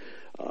tell you.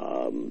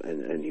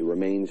 And he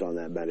remains on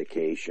that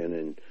medication,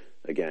 and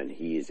again,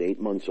 he is 8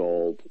 months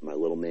old. My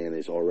little man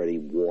is already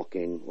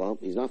walking. Well,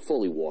 he's not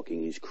fully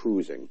walking, he's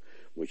cruising,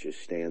 which is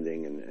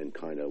standing and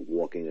kind of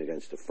walking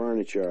against the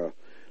furniture.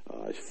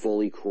 He's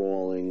fully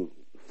crawling,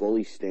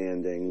 fully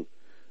standing,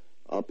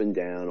 up and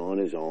down on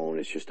his own.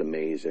 It's just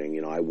amazing.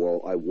 You know, I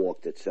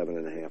walked at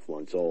 7.5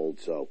 months old,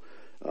 so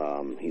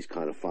he's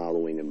kind of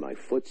following in my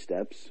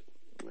footsteps,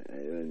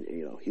 and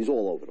you know, he's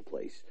all over the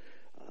place.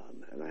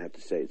 And I have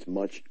to say, it's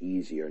much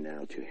easier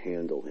now to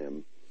handle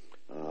him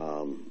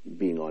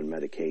being on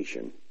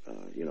medication.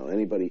 You know,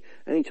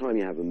 anytime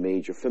you have a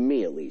major, for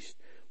me at least,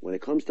 when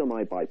it comes to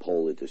my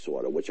bipolar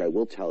disorder, which I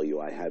will tell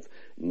you, I have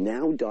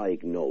now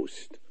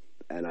diagnosed,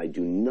 and I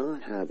do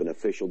not have an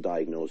official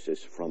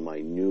diagnosis from my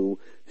new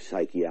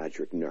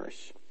psychiatric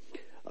nurse.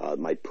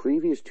 My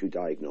previous 2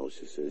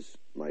 diagnoses,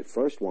 my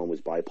first one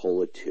was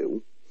bipolar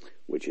 2,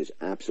 which is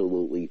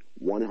absolutely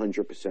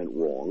 100%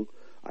 wrong.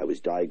 I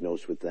was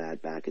diagnosed with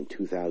that back in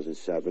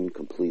 2007,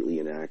 completely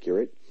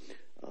inaccurate,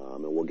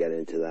 and we'll get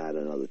into that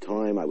another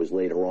time. I was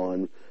later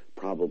on,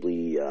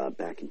 probably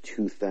back in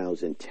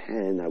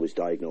 2010, I was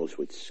diagnosed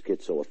with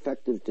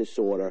schizoaffective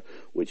disorder,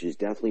 which is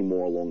definitely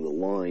more along the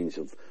lines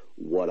of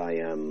what I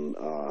am,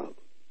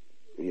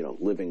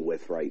 living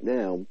with right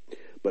now.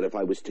 But if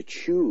I was to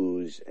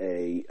choose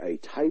a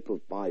type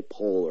of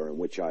bipolar in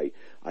which I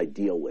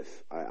deal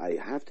with, I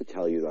have to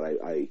tell you that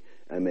I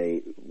am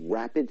a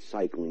rapid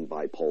cycling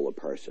bipolar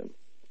person.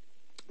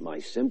 My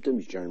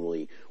symptoms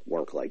generally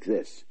work like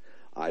this.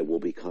 I will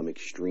become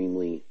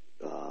extremely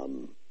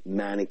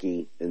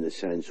manic-y in the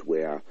sense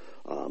where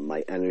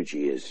my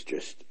energy is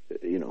just,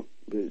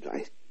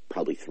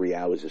 probably 3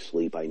 hours of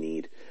sleep I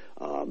need.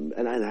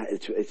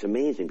 It's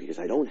amazing because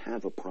I don't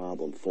have a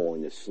problem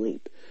falling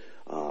asleep.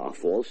 I'll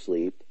fall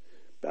asleep,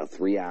 about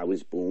 3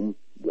 hours, boom,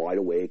 wide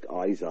awake,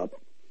 eyes up,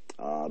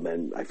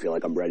 and I feel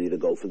like I'm ready to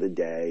go for the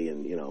day.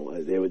 And, you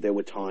know, there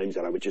were times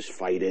that I would just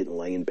fight it and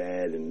lay in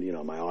bed, and, you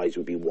know, my eyes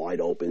would be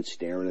wide open,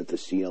 staring at the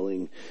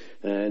ceiling.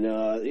 And,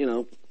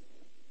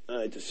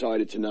 I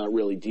decided to not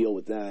really deal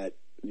with that.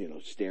 You know,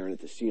 staring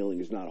at the ceiling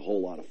is not a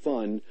whole lot of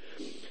fun.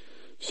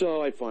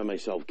 So I find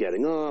myself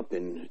getting up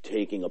and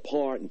taking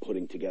apart and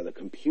putting together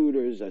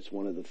computers. That's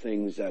one of the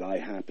things that I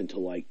happen to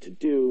like to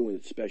do,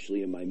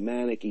 especially in my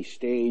manic-y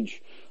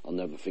stage. I'll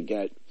never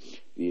forget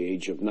the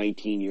age of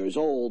 19 years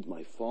old.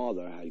 My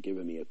father had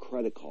given me a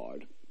credit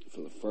card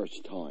for the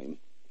first time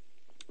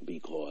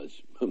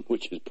because,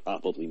 which is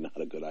probably not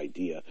a good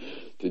idea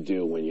to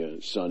do when your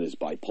son is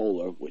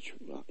bipolar, which,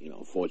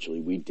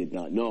 unfortunately we did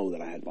not know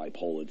that I had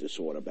bipolar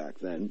disorder back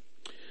then.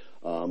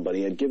 But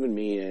he had given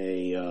me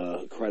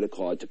a credit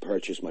card to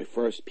purchase my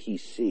first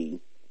PC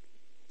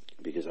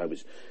because I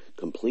was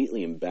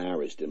completely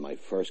embarrassed in my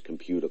first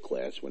computer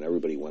class when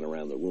everybody went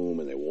around the room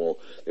and they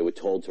were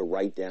told to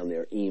write down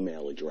their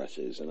email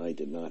addresses, and I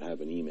did not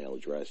have an email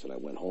address. And I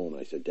went home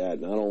and I said,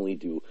 Dad, not only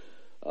do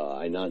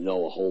I not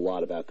know a whole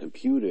lot about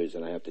computers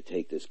and I have to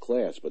take this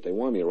class, but they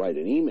want me to write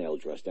an email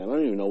address down. I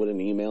don't even know what an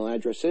email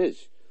address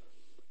is.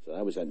 So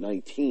I was at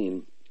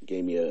 19,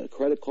 gave me a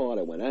credit card,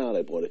 I went out,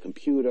 I bought a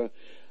computer.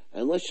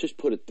 And let's just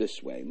put it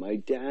this way. My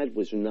dad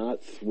was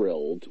not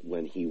thrilled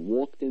when he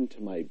walked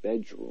into my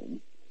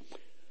bedroom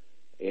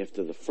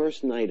after the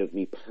first night of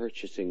me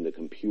purchasing the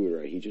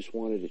computer. He just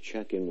wanted to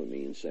check in with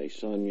me and say,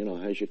 son,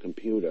 how's your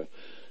computer?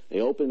 He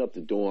opened up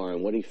the door,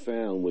 and what he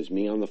found was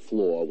me on the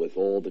floor with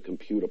all the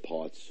computer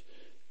parts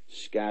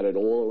scattered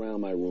all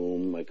around my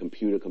room, my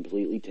computer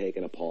completely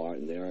taken apart,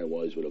 and there I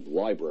was with a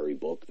library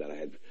book that I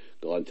had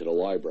gone to the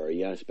library.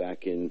 Yes,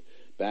 back in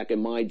back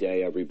in my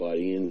day,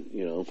 everybody, and,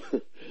 you know,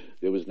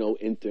 there was no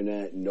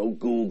internet, no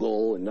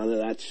Google, and none of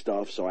that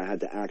stuff, so I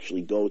had to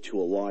actually go to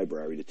a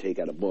library to take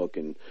out a book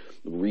and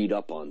read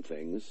up on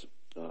things,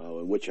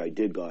 which I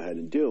did go ahead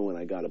and do, and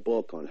I got a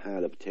book on how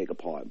to take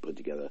apart and put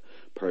together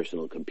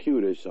personal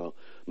computers. So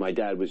my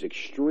dad was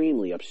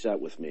extremely upset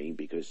with me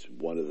because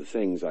one of the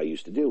things I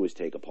used to do was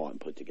take apart and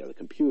put together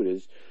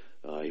computers.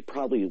 He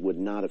probably would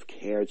not have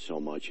cared so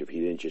much if he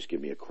didn't just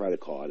give me a credit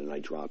card, and I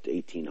dropped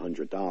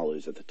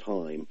 $1,800 at the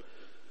time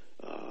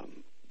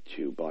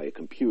to buy a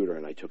computer,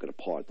 and I took it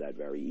apart that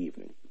very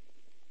evening.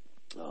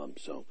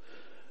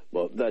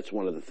 Well, that's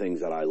one of the things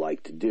that I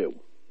like to do.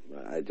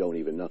 I don't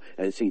even know.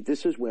 And see,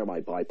 this is where my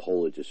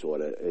bipolar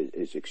disorder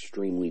is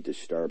extremely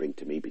disturbing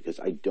to me, because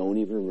I don't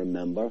even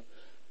remember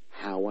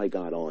how I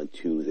got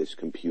onto this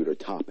computer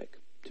topic,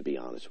 to be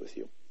honest with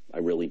you. I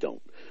really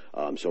don't.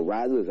 So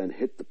rather than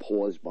hit the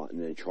pause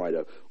button and try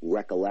to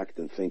recollect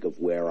and think of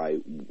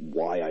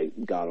why I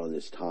got on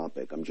this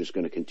topic, I'm just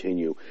going to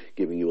continue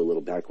giving you a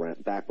little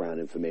background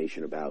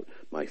information about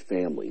my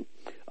family.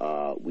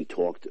 We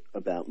talked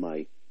about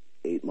my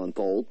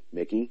 8-month-old,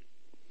 Mickey.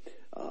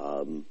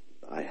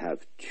 I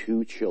have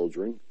 2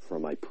 children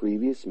from my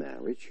previous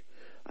marriage.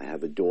 I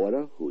have a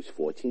daughter who's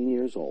 14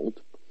 years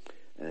old,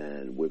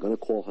 and we're going to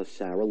call her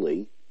Sarah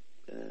Lee,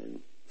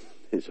 and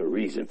there's a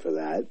reason for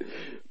that,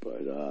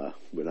 but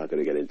we're not going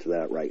to get into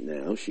that right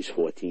now. She's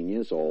 14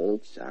 years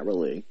old, Sarah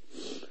Lee,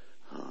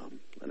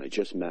 and I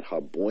just met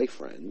her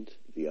boyfriend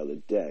the other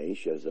day.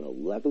 She has an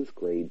 11th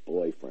grade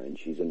boyfriend.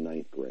 She's in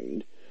 9th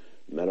grade.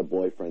 Met a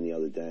boyfriend the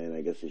other day, and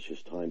I guess it's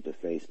just time to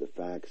face the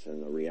facts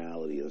and the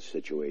reality of the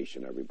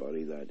situation,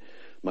 everybody, that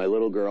my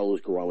little girl is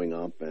growing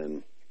up,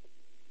 and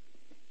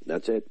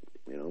that's it.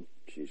 You know,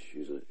 she's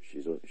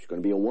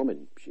going to be a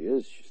woman. She's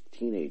a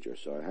teenager,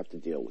 so I have to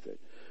deal with it.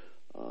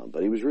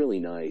 But he was really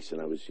nice, and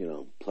I was,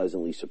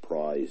 pleasantly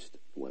surprised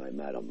when I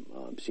met him.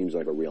 Seems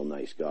like a real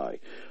nice guy.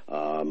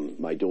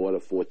 My daughter,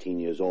 14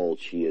 years old,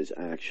 she is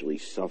actually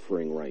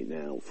suffering right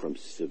now from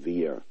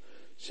severe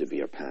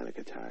panic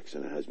attacks,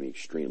 and it has me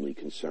extremely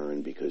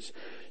concerned because,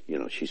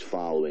 she's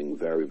following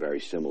very, very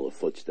similar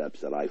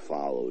footsteps that I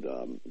followed,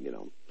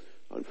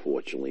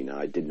 unfortunately. Now,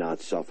 I did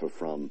not suffer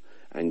from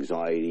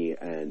anxiety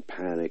and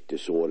panic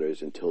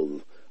disorders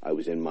until I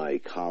was in my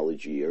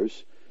college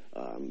years.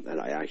 And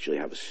I actually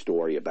have a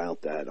story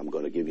about that. I'm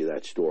going to give you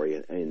that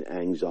story in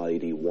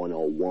Anxiety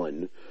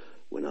 101.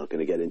 We're not going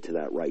to get into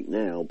that right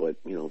now, but,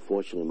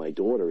 unfortunately, my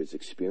daughter is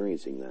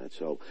experiencing that.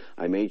 So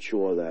I made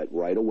sure that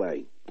right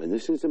away, and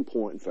this is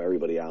important for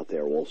everybody out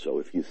there also,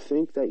 if you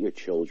think that your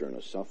children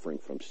are suffering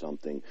from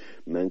something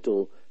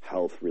mental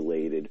health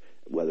related,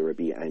 whether it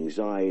be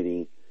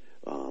anxiety,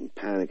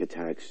 panic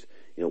attacks,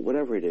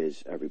 whatever it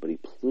is, everybody,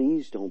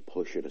 please don't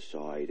push it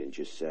aside and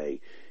just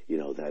say,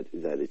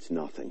 that it's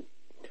nothing.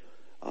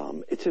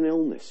 It's an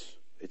illness.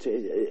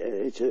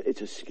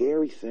 It's a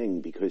scary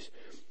thing because,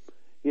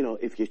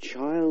 if your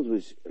child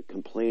was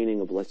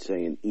complaining of, let's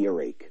say, an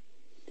earache,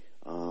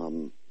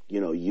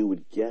 you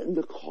would get in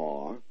the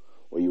car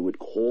or you would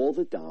call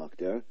the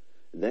doctor,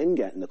 then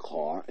get in the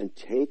car and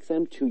take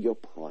them to your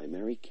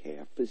primary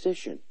care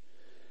physician,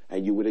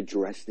 and you would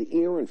address the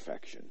ear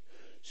infection.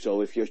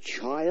 So if your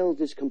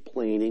child is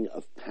complaining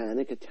of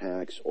panic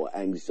attacks or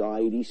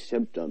anxiety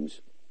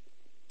symptoms,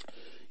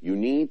 you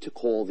need to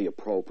call the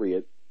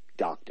appropriate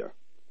doctor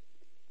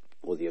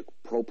or the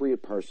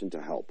appropriate person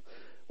to help,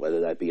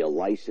 whether that be a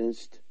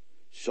licensed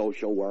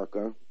social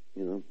worker.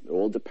 It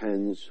all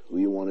depends who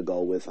you want to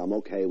go with. I'm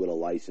okay with a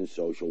licensed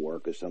social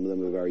worker. Some of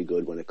them are very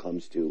good when it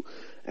comes to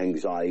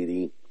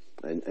anxiety.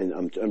 And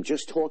I'm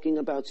just talking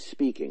about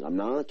speaking. I'm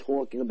not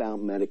talking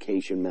about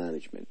medication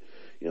management.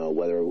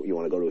 Whether you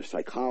want to go to a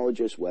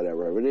psychologist,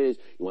 whatever it is,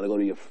 you want to go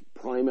to your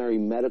primary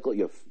medical,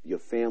 your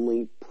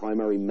family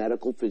primary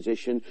medical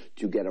physician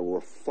to get a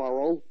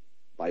referral,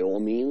 by all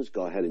means,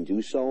 go ahead and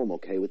do so. I'm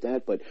okay with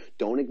that, but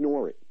don't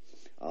ignore it.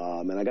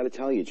 And I got to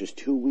tell you, just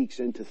 2 weeks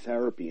into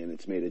therapy, and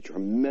it's made a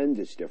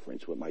tremendous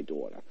difference with my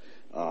daughter.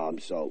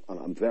 So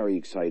I'm very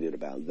excited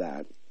about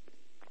that.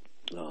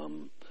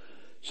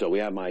 So we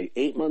have my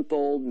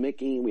 8-month-old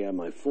Mickey, we have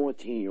my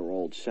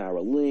 14-year-old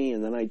Sarah Lee,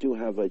 and then I do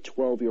have a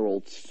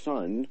 12-year-old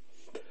son,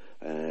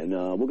 and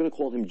we're going to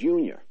call him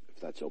Junior, if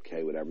that's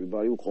okay with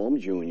everybody. We'll call him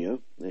Junior.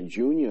 And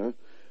Junior,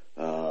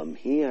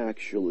 he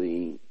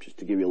actually, just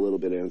to give you a little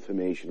bit of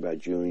information about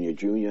Junior,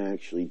 Junior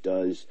actually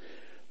does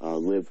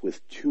live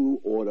with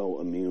 2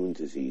 autoimmune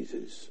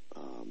diseases,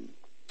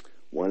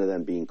 one of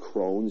them being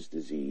Crohn's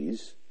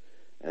disease,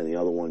 and the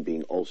other one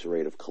being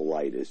ulcerative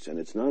colitis. And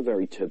it's not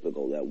very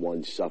typical that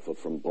one suffer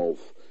from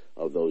both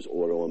of those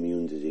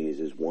autoimmune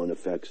diseases. One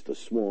affects the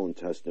small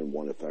intestine,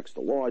 one affects the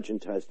large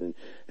intestine,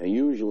 and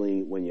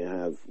usually when you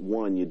have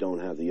one, you don't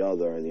have the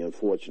other. And the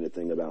unfortunate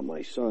thing about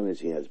my son is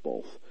he has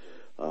both.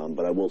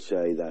 But I will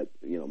say that,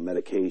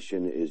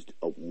 medication is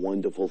a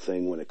wonderful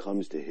thing when it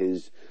comes to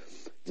his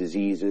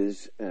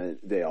diseases, and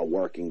they are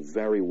working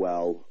very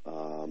well.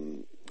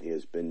 He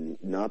has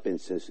not been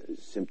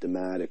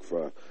symptomatic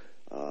for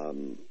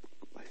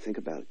I think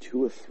about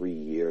 2 or 3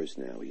 years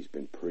now. He's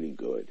been pretty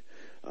good.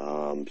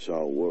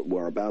 So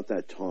we're about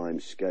that time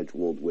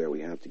scheduled where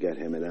we have to get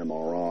him an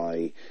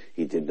MRI.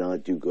 He did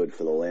not do good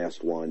for the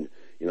last one.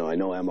 You know, I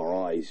know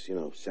MRIs, you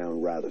know,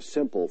 sound rather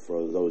simple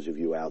for those of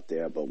you out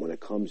there, but when it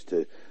comes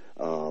to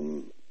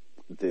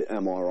the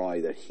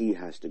MRI that he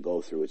has to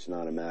go through, it's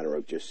not a matter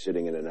of just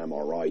sitting in an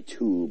MRI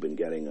tube and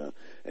getting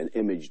an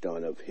image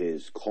done of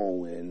his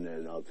colon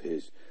and of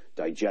his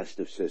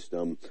digestive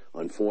system.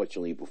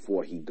 Unfortunately,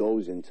 before he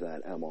goes into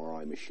that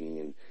MRI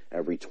machine,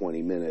 every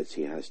 20 minutes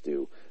he has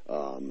to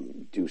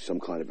do some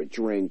kind of a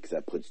drink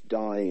that puts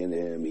dye in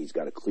him. He's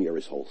got to clear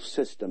his whole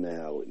system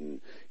out.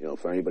 And, you know,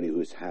 for anybody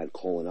who's had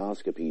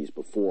colonoscopies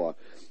before,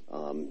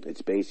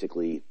 it's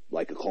basically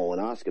like a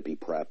colonoscopy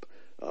prep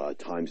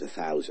times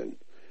 1,000.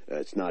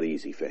 It's not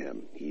easy for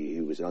him.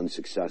 He was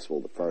unsuccessful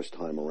the first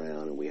time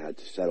around, and we had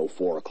to settle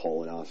for a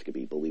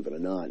colonoscopy, believe it or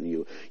not. And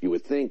you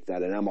would think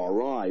that an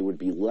MRI would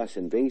be less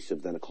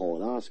invasive than a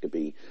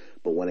colonoscopy,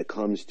 but when it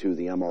comes to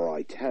the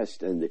MRI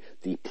test and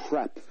the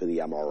prep for the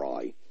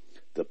MRI,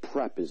 the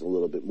prep is a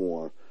little bit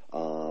more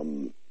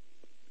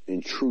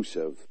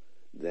intrusive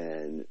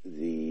than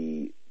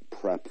the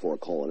prep for a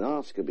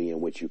colonoscopy,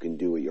 in which you can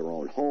do at your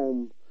own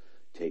home,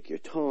 take your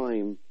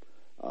time.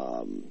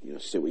 You know,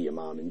 sit with your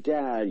mom and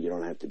dad. You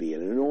don't have to be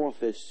in an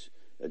office,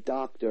 a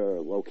doctor,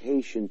 a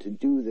location to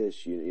do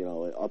this. You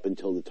know, up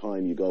until the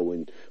time you go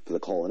in for the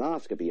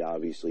colonoscopy,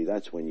 obviously,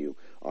 that's when you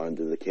are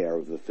under the care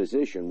of the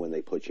physician when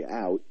they put you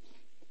out.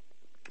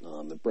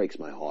 It breaks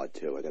my heart,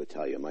 too. I got to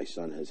tell you, my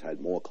son has had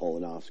more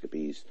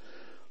colonoscopies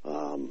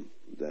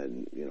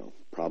than, you know,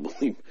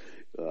 probably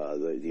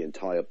the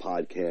entire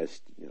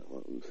podcast, you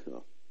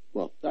know,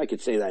 well, I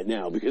could say that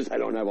now because I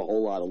don't have a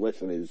whole lot of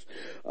listeners.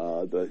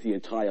 The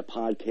entire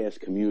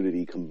podcast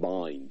community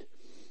combined.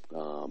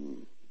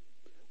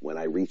 When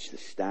I reach the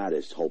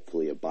status,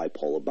 hopefully, of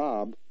Bipolar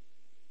Bob,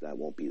 that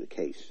won't be the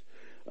case.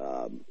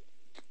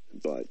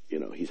 But, you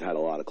know, he's had a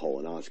lot of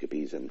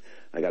colonoscopies, and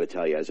I got to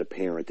tell you, as a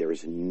parent, there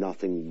is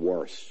nothing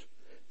worse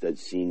than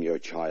seeing your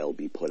child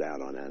be put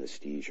out on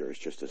anesthesia. It's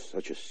just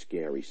such a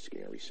scary,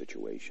 scary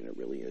situation. It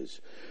really is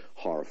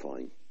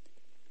horrifying.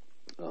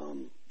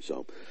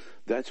 So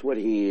that's what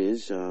he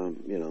is, you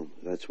know,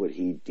 that's what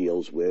he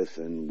deals with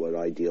and what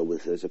I deal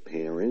with as a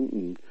parent.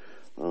 And,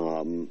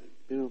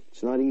 you know,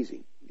 it's not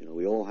easy. You know,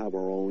 we all have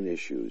our own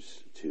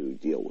issues to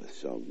deal with.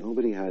 So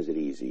nobody has it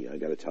easy. I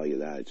got to tell you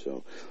that.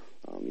 So,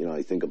 you know,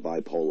 I think of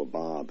Bipolar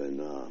Bob and,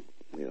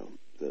 you know,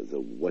 the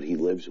what he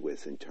lives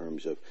with in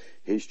terms of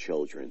his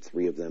children,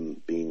 3 of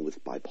them being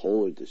with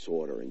bipolar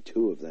disorder and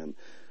 2 of them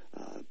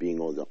being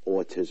on the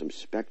autism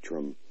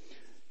spectrum.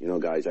 You know,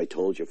 guys, I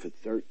told you for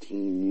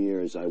 13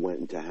 years I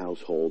went into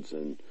households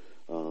and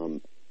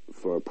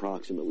for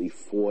approximately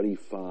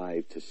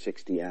 45 to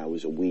 60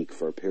 hours a week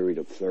for a period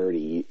of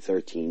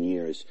 13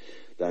 years.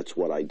 That's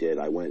what I did.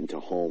 I went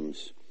into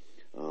homes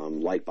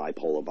like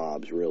Bipolar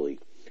Bob's, really,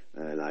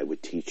 and I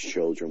would teach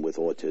children with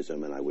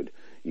autism, and I would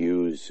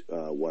use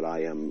what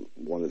I am,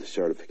 one of the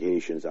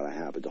certifications that I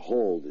happen to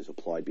hold is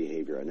applied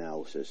behavior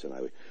analysis, and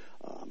I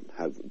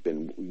have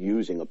been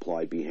using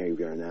applied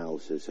behavior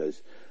analysis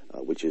as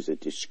which is a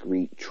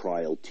discrete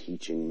trial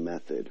teaching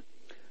method.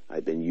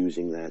 I've been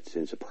using that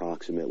since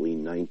approximately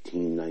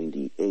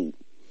 1998.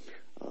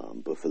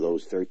 But for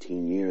those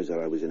 13 years that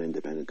I was an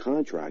independent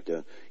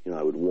contractor, you know,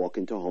 I would walk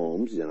into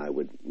homes and I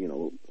would, you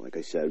know, like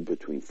I said,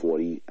 between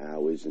 40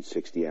 hours and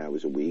 60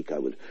 hours a week, I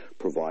would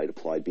provide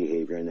applied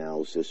behavior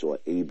analysis or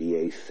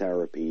ABA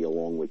therapy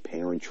along with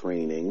parent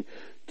training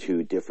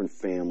to different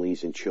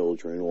families and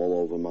children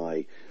all over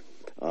my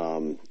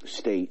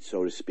state,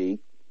 so to speak.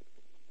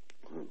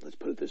 Let's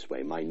put it this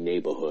way, my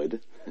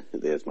neighborhood.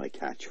 There's my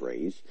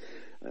catchphrase.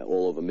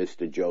 All over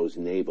Mr. Joe's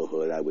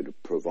neighborhood, I would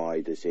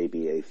provide this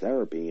ABA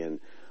therapy, and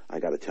I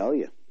got to tell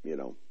you, you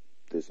know,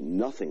 there's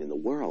nothing in the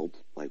world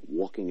like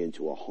walking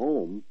into a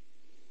home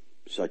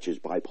such as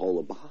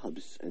Bipolar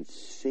Bob's and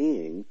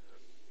seeing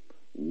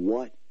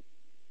what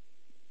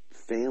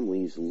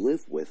families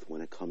live with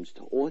when it comes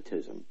to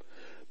autism.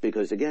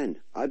 Because,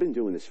 again, I've been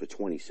doing this for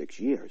 26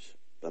 years,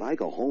 but I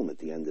go home at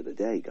the end of the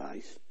day,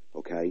 guys,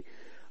 okay?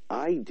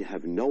 I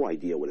have no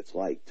idea what it's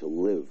like to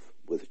live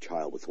with a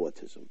child with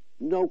autism.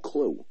 No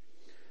clue.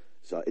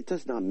 So it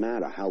does not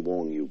matter how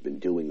long you've been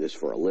doing this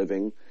for a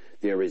living.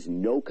 There is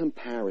no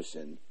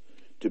comparison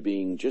to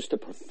being just a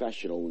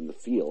professional in the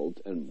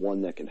field and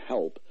one that can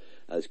help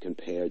as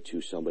compared to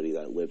somebody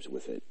that lives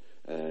with it.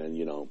 And,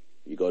 you know,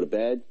 you go to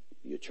bed,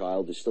 your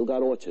child has still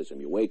got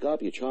autism. You wake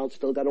up, your child's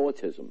still got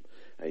autism.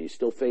 And you're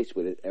still faced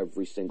with it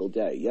every single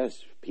day.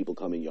 Yes, people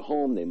come in your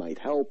home, they might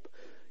help.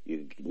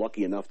 You're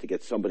lucky enough to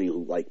get somebody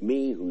like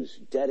me who's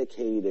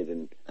dedicated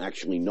and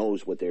actually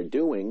knows what they're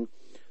doing,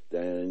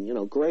 then, you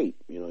know, great.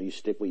 You know, you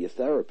stick with your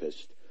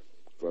therapist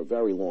for a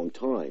very long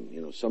time.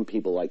 You know, some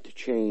people like to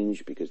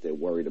change because they're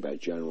worried about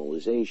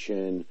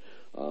generalization.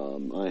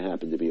 I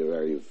happen to be a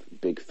very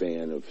big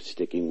fan of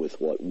sticking with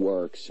what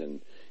works.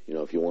 And, you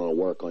know, if you want to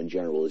work on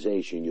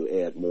generalization, you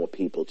add more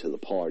people to the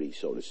party,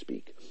 so to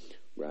speak,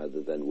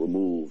 rather than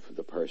remove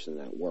the person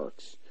that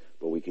works.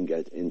 But we can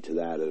get into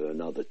that at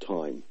another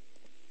time.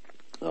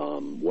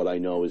 What I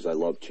know is I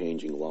love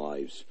changing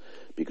lives,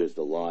 because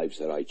the lives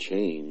that I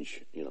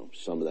change,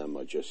 some of them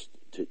are just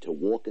to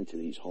walk into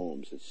these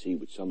homes and see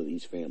what some of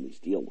these families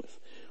deal with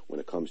when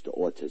it comes to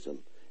autism.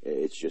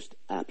 It's just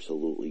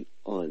absolutely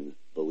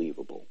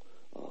unbelievable,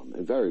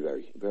 and very,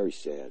 very, very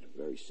sad,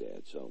 very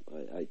sad. So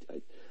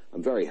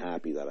I'm very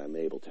happy that I'm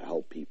able to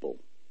help people.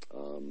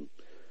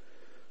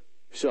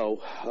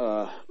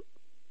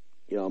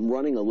 I'm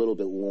running a little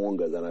bit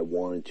longer than I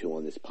wanted to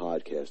on this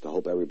podcast. I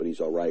hope everybody's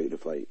all right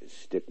if I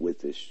stick with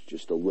this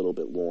just a little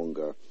bit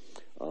longer,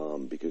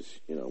 because,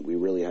 we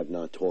really have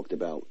not talked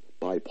about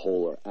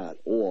bipolar at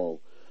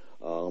all.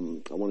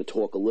 I want to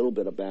talk a little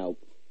bit about,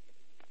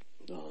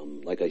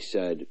 like I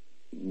said,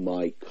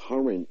 my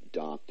current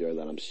doctor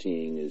that I'm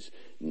seeing is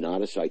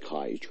not a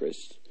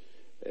psychiatrist.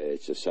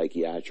 It's a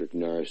psychiatric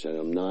nurse, and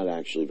I'm not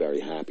actually very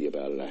happy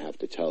about it, I have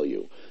to tell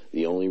you.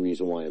 The only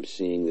reason why I'm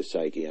seeing the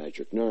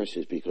psychiatric nurse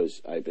is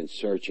because I've been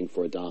searching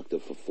for a doctor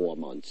for 4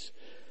 months,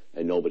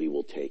 and nobody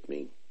will take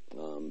me.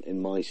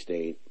 In my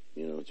state,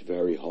 it's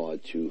very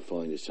hard to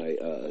find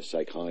a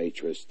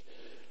psychiatrist.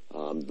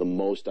 The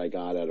most I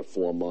got out of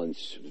 4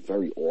 months,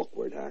 very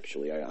awkward,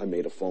 actually. I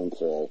made a phone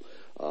call,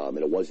 and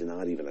it was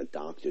not even a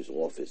doctor's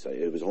office.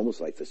 It was almost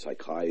like the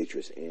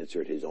psychiatrist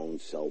answered his own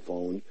cell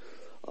phone.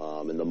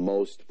 And the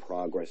most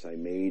progress I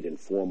made in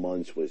 4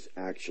 months was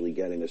actually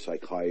getting a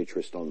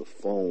psychiatrist on the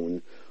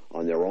phone,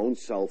 on their own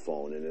cell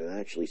phone, and it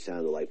actually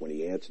sounded like when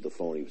he answered the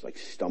phone, he was like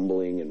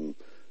stumbling and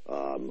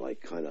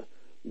like kind of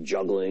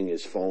juggling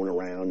his phone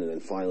around, and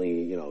then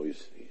finally,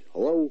 he's,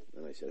 hello?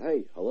 And I said,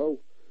 hey, hello?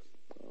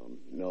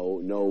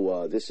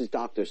 No, this is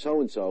Dr.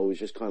 So-and-so. It was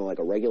just kind of like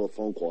a regular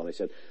phone call, and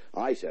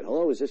I said,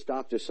 hello, is this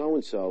Dr.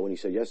 So-and-so? And he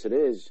said, yes, it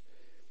is.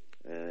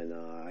 And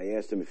I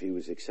asked him if he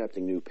was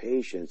accepting new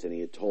patients, and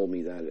he had told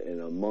me that in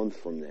a month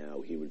from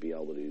now he would be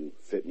able to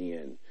fit me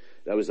in.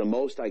 That was the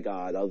most I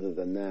got. Other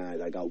than that,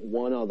 I got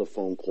one other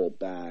phone call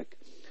back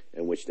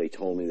in which they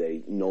told me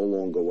they no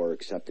longer were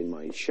accepting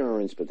my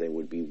insurance, but they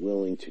would be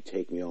willing to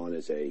take me on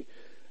as a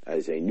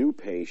new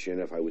patient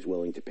if I was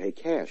willing to pay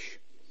cash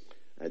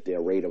at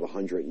their rate of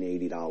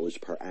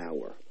 $180 per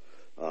hour.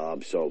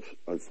 So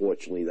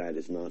unfortunately, that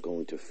is not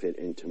going to fit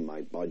into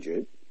my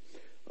budget.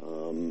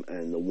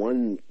 And the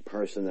one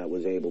person that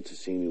was able to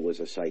see me was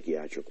a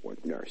psychiatric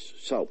nurse.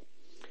 So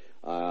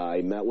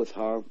I met with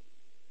her,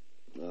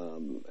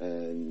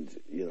 and,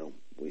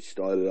 we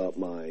started up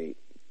my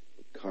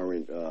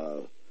current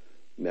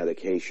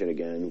medication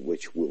again,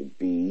 which will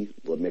be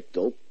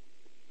Lamictal.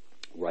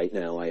 Right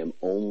now I am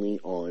only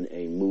on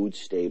a mood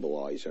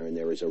stabilizer, and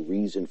there is a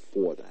reason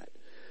for that.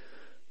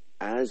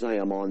 As I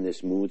am on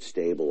this mood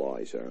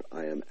stabilizer,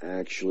 I am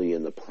actually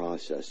in the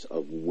process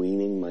of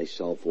weaning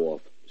myself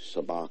off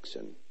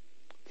Suboxone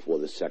for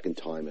the second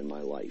time in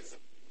my life.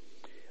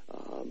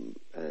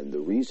 And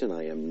the reason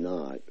I am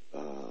not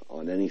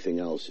on anything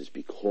else is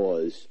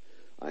because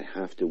I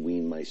have to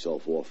wean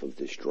myself off of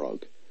this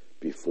drug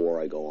before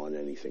I go on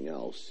anything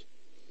else.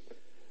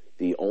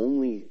 The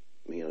only,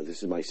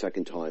 this is my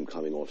second time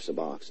coming off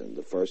Suboxone.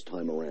 The first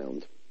time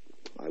around,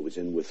 I was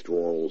in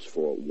withdrawals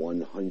for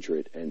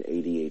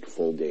 188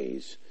 full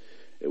days.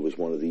 It was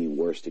one of the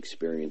worst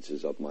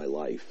experiences of my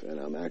life, and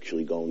I'm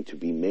actually going to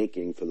be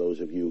making, for those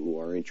of you who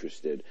are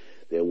interested,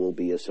 there will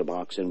be a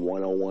Suboxone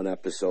 101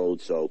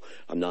 episode, so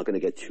I'm not going to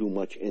get too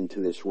much into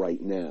this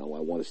right now.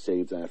 I want to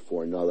save that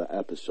for another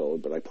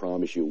episode, but I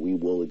promise you we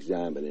will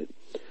examine it.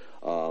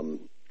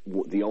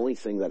 The only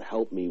thing that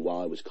helped me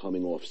while I was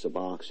coming off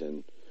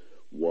Suboxone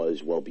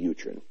was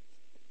Wellbutrin.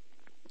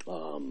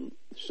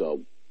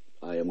 So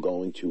I am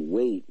going to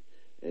wait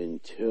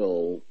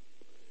until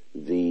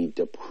the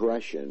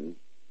depression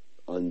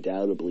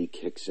undoubtedly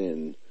kicks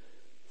in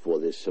for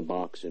this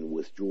Suboxone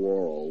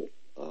withdrawal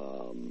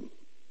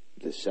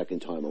the second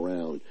time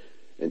around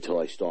until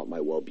I start my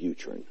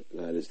Wellbutrin.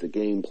 That is the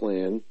game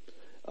plan.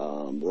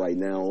 Right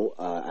now,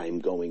 I'm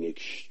going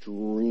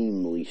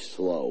extremely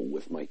slow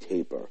with my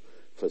taper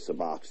for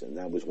Suboxone.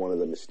 That was one of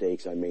the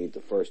mistakes I made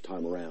the first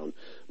time around.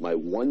 My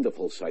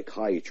wonderful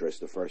psychiatrist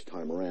the first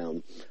time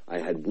around, I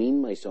had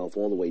weaned myself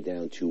all the way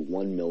down to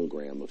 1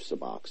 milligram of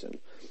Suboxone.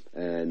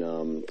 And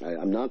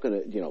I'm not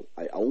going to,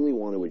 I only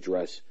want to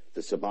address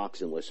the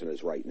Suboxone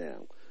listeners right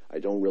now. I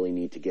don't really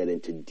need to get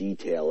into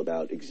detail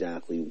about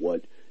exactly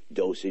what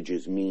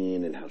dosages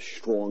mean and how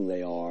strong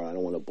they are. I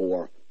don't want to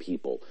bore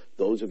people.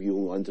 Those of you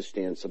who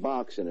understand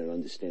Suboxone and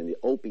understand the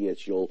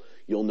opiates, you'll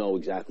know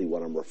exactly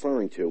what I'm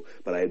referring to.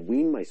 But I had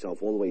weaned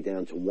myself all the way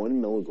down to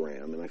 1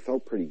 milligram, and I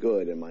felt pretty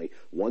good. And my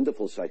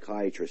wonderful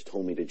psychiatrist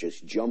told me to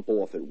just jump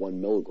off at 1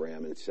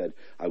 milligram and said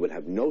I would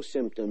have no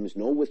symptoms,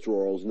 no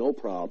withdrawals, no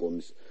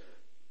problems.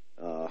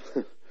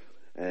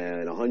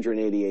 And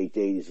 188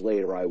 days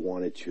later, I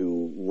wanted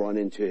to run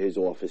into his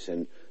office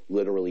and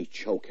literally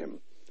choke him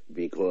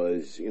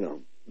because,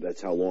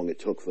 that's how long it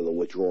took for the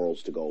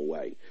withdrawals to go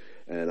away.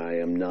 And I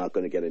am not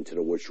going to get into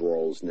the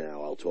withdrawals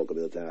now. I'll talk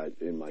about that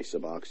in my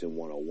Suboxone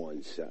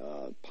 101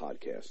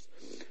 podcast.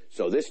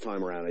 So this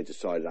time around, I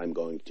decided I'm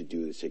going to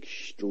do this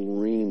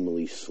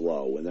extremely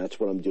slow, and that's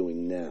what I'm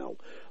doing now.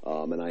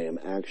 And I am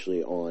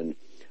actually on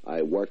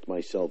I worked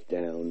myself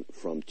down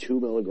from 2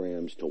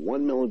 milligrams to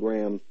 1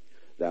 milligram.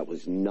 That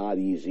was not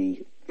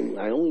easy.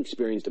 I only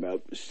experienced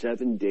about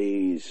 7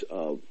 days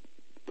of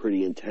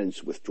pretty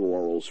intense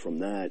withdrawals from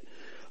that.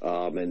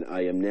 And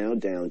I am now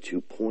down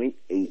to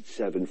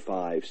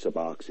 0.875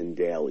 Suboxone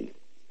daily.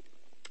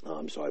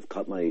 So I've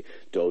cut my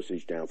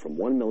dosage down from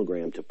 1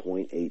 milligram to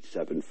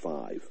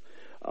 0.875.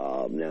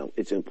 Now,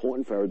 it's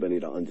important for everybody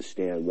to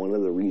understand one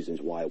of the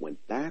reasons why I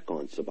went back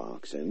on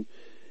Suboxone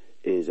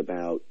is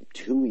about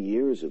 2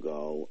 years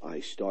ago, I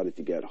started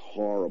to get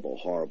horrible,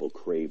 horrible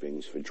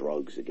cravings for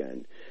drugs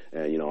again.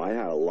 And, I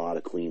had a lot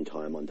of clean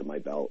time under my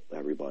belt,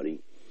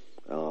 everybody.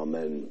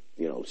 And,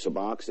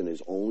 Suboxone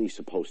is only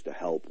supposed to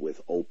help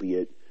with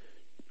opiate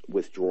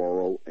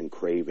withdrawal and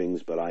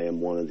cravings, but I am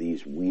one of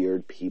these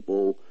weird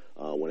people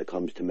when it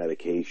comes to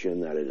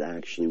medication that it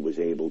actually was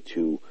able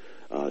to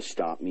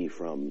stop me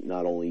from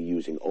not only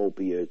using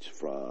opiates,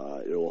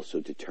 it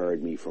also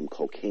deterred me from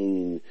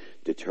cocaine,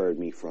 deterred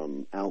me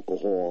from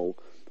alcohol.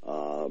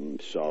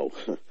 So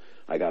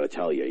I got to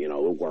tell you, it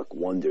worked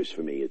wonders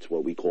for me. It's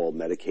what we call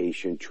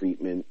medication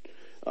treatment,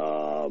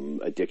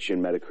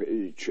 addiction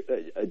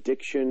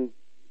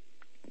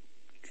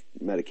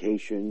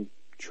medication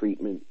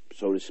treatment,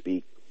 so to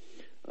speak.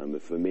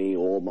 For me,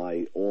 all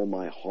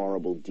my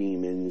horrible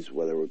demons,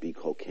 whether it be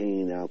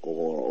cocaine,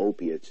 alcohol, or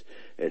opiates,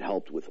 it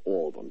helped with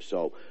all of them.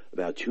 So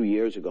about 2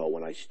 years ago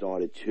when I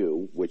started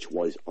which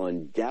was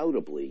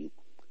undoubtedly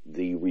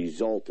the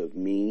result of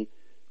me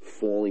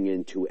falling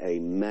into a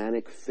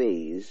manic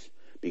phase,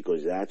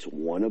 because that's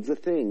one of the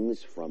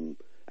things from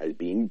as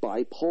being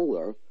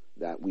bipolar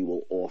that we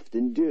will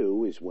often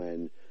do is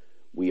when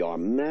we are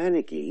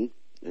manic-y,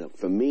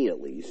 for me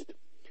at least.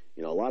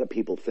 A lot of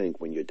people think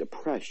when you're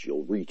depressed,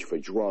 you'll reach for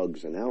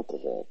drugs and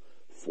alcohol.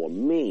 For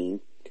me,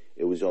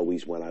 it was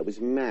always when I was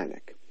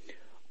manic.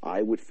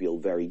 I would feel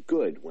very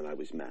good when I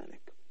was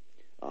manic,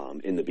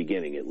 in the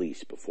beginning at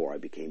least, before I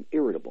became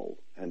irritable.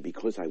 And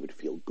because I would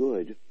feel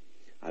good,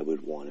 I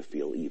would want to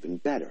feel even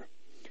better.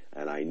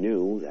 And I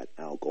knew that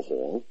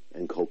alcohol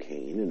and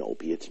cocaine and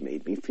opiates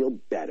made me feel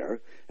better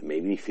and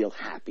made me feel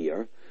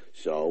happier.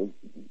 So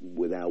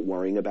without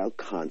worrying about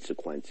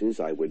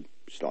consequences, I would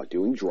start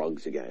doing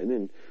drugs again.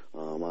 And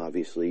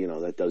obviously,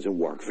 that doesn't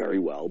work very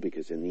well,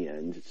 because in the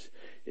end,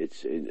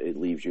 it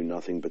leaves you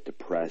nothing but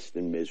depressed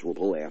and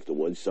miserable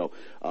afterwards. So,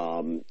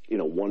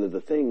 one of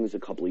the things a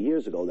couple of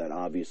years ago that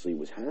obviously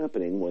was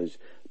happening was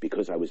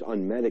because I was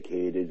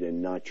unmedicated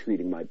and not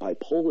treating my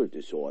bipolar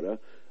disorder,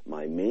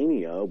 my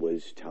mania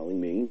was telling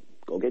me,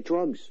 go get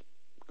drugs,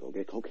 go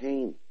get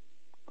cocaine,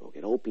 go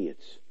get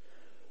opiates,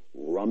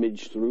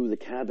 rummage through the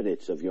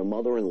cabinets of your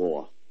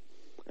mother-in-law,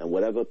 and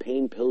whatever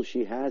pain pills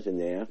she has in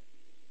there,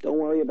 don't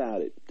worry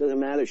about it. Doesn't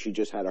matter if she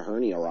just had a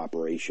hernia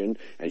operation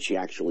and she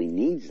actually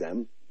needs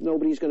them.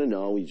 Nobody's going to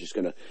know. You're just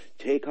going to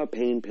take her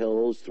pain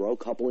pills, throw a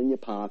couple in your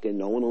pocket.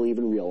 No one will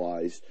even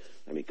realize.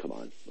 I mean, come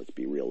on. Let's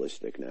be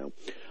realistic now.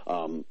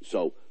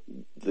 So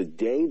the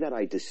day that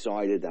I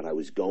decided that I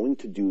was going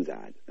to do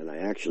that, and I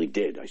actually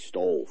did, I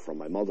stole from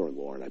my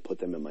mother-in-law and I put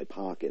them in my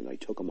pocket and I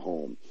took them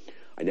home.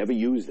 I never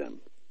used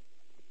them.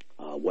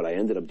 What I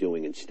ended up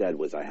doing instead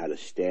was I had a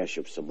stash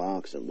of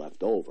Suboxone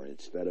left over.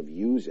 Instead of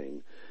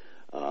using,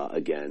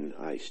 again,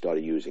 I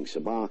started using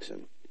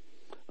Suboxone.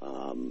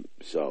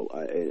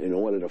 In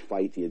order to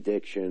fight the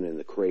addiction and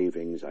the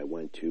cravings, I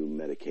went to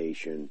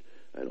medication,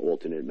 an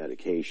alternate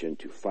medication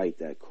to fight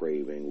that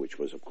craving, which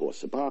was, of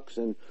course,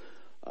 Suboxone.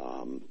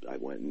 I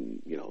went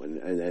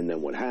and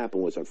then what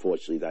happened was,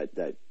 unfortunately,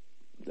 that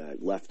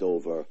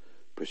leftover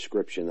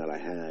prescription that I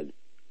had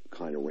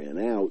kind of ran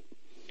out.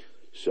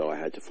 So I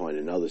had to find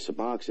another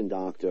Suboxone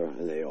doctor,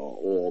 and they are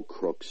all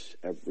crooks,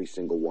 every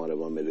single one of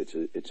them. And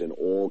it's an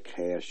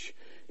all-cash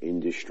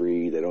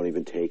industry. They don't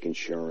even take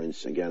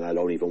insurance. Again, I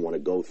don't even want to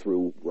go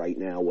through right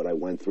now what I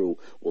went through.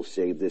 We'll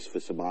save this for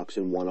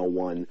Suboxone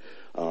 101.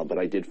 But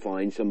I did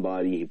find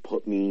somebody. He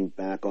put me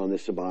back on the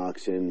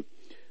Suboxone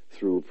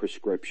through a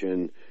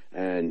prescription,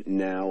 and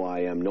now I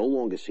am no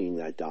longer seeing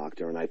that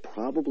doctor, and I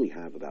probably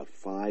have about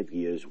 5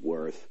 years'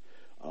 worth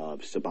of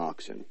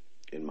Suboxone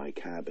in my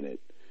cabinet.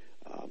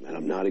 And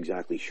I'm not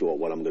exactly sure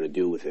what I'm going to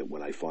do with it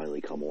when I finally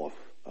come off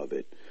of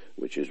it,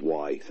 which is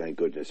why, thank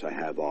goodness, I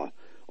have our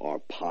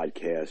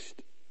podcast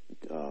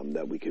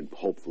that we could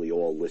hopefully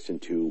all listen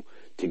to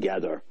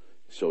together,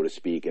 so to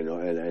speak,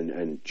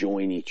 and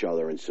join each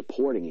other and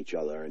supporting each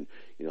other. And,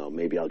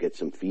 maybe I'll get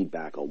some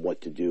feedback on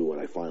what to do when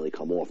I finally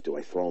come off. Do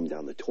I throw them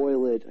down the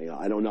toilet?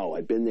 I don't know.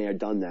 I've been there,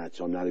 done that,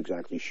 so I'm not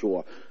exactly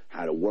sure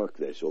how to work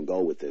this or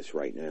go with this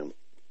right now.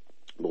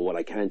 But what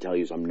I can tell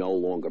you is I'm no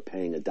longer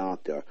paying a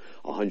doctor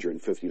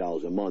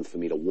 $150 a month for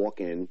me to walk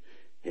in,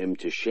 him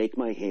to shake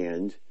my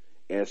hand,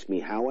 ask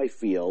me how I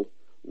feel,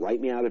 write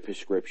me out a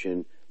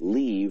prescription,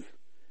 leave,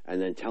 and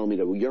then tell me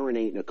to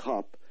urinate in a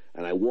cup.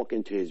 And I walk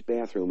into his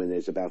bathroom and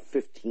there's about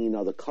 15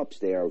 other cups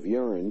there of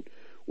urine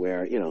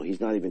where,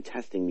 he's not even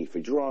testing me for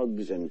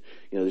drugs, and,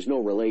 there's no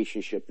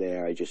relationship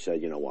there. I just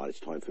said, you know what, it's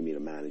time for me to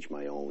manage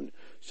my own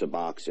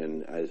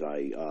Suboxone as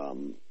I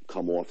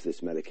come off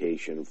this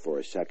medication for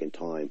a second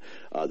time.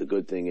 The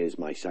good thing is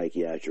my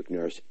psychiatric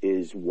nurse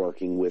is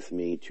working with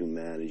me to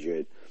manage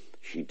it.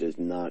 She does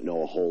not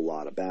know a whole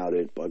lot about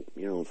it, but,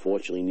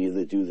 unfortunately,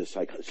 neither do the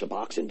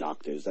Suboxone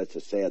doctors. That's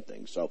a sad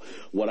thing. So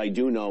what I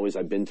do know is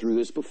I've been through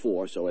this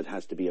before, so it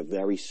has to be a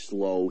very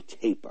slow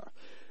taper.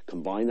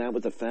 Combine that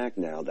with the fact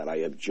now that I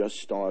have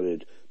just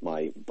started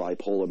my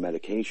bipolar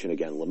medication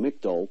again,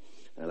 Lamictal,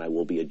 and I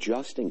will be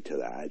adjusting to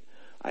that.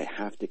 I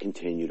have to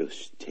continue to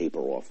taper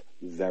off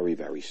very,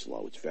 very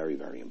slow. It's very,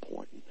 very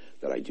important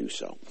that I do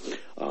so.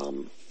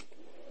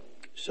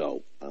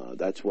 So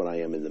that's what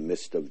I am in the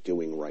midst of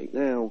doing right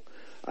now.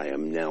 I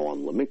am now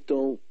on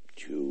Lamictal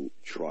to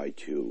try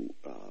to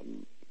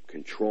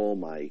control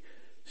my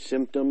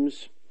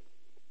symptoms,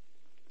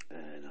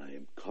 and I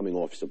am coming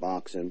off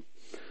Suboxone,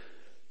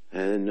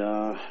 and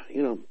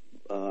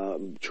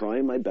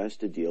trying my best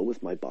to deal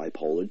with my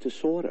bipolar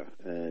disorder.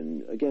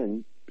 And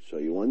again, so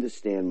you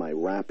understand my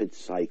rapid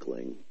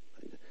cycling.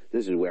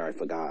 This is where I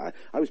forgot.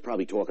 I was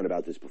probably talking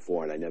about this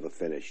before, and I never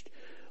finished.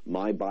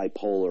 My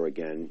bipolar,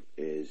 again,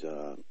 is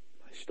I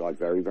start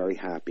very, very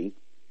happy,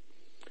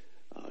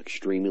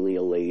 extremely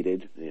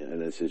elated,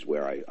 and this is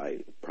where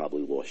I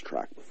probably lost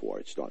track before.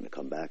 It's starting to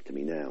come back to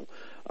me now.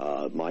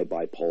 My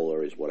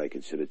bipolar is what I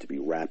consider to be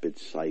rapid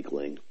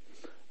cycling.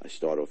 I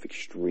start off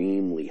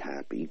extremely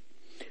happy,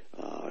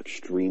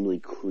 extremely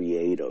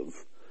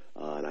creative,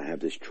 and I have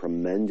this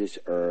tremendous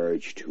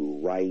urge to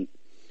write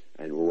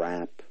and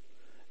rap,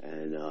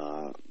 and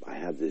I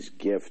have this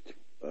gift,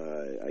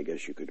 I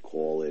guess you could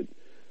call it,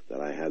 that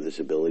I have this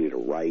ability to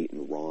write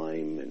and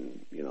rhyme,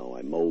 and,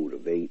 I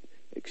motivate,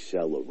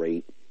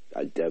 accelerate,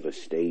 I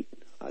devastate,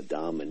 I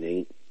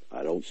dominate.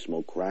 I don't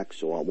smoke crack,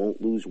 so I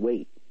won't lose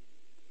weight.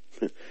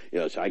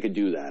 So I could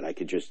do that. I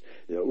could just,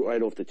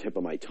 right off the tip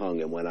of my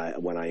tongue, and when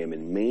I am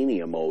in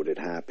mania mode, it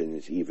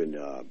happens even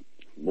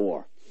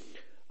more.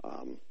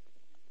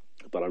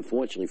 But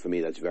unfortunately for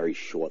me, that's very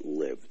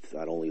short-lived.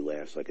 That only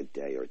lasts like a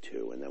day or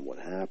two, and then what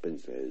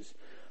happens is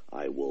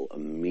I will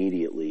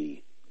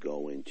immediately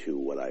go into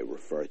what I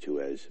refer to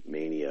as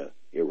mania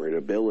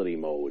irritability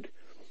mode,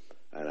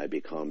 and I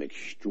become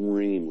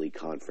extremely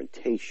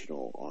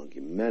confrontational,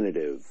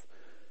 argumentative,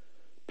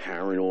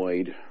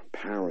 paranoia.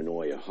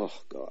 Oh,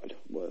 God.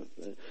 Well,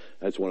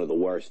 that's one of the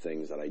worst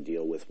things that I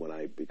deal with when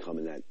I become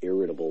in that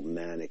irritable,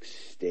 manic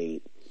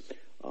state.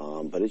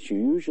 But it's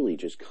usually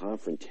just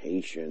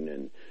confrontation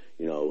and,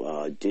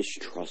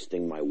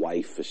 distrusting my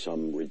wife for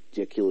some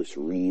ridiculous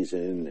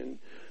reason, and,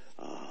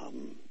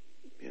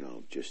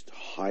 just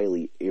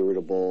highly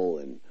irritable,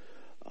 and,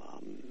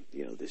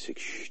 this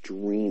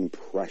extreme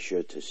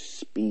pressure to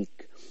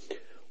speak.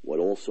 What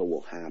also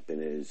will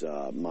happen is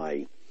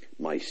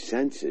my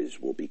senses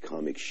will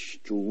become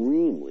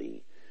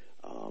extremely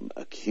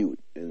acute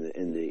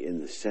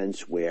in the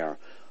sense where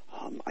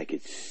I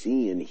could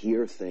see and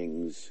hear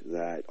things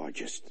that are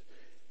just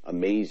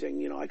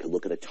amazing. I could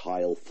look at a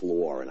tile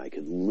floor and I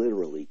could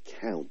literally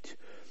count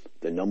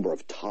the number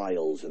of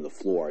tiles in the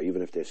floor,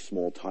 even if they're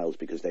small tiles,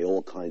 because they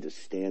all kind of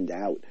stand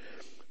out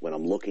when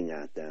I'm looking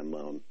at them.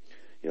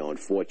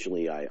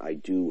 Unfortunately, I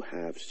do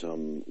have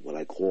some what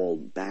I call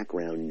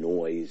background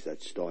noise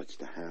that starts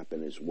to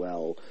happen as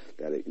well.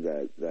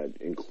 That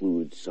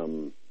includes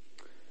some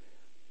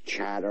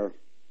chatter,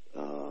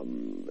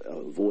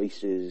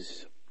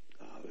 voices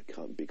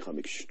become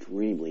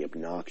extremely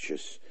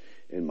obnoxious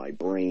in my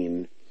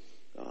brain.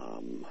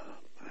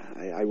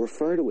 I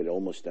refer to it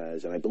almost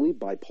as, and I believe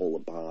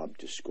Bipolar Bob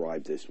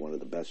described this one of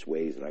the best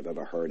ways that I've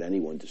ever heard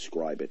anyone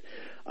describe it,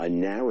 a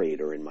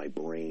narrator in my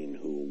brain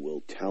who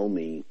will tell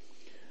me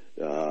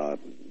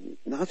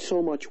not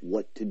so much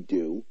what to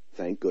do,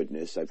 thank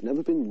goodness. I've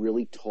never been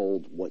really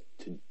told what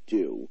to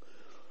do,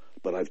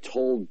 but I've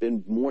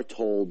been more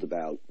told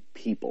about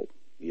people,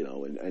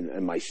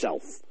 and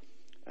myself.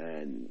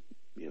 And,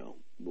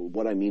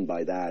 what I mean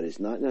by that is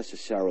not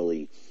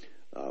necessarily,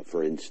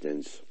 for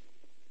instance,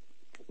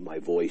 my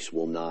voice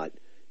will not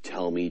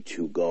tell me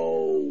to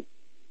go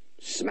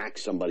smack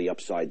somebody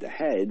upside the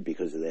head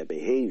because of their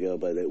behavior,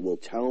 but it will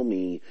tell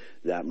me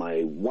that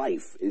my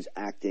wife is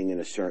acting in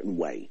a certain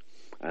way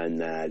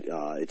and that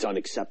it's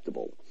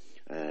unacceptable,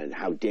 and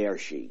how dare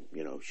she,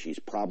 she's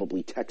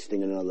probably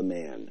texting another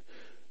man,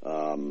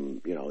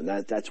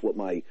 and that's what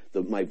my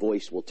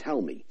voice will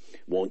tell me.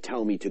 Won't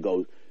tell me to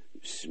go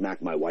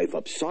smack my wife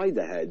upside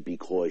the head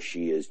because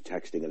she is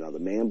texting another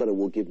man, but it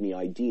will give me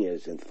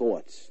ideas and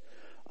thoughts,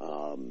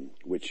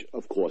 which,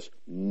 of course,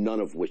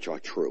 none of which are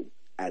true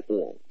at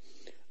all.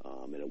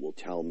 And it will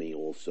tell me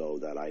also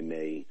that I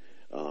may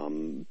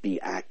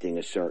be acting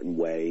a certain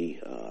way.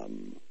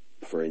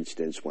 For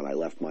instance, when I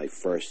left my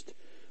first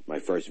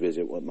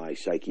visit with my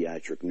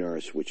psychiatric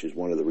nurse, which is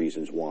one of the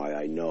reasons why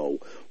I know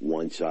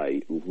once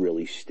I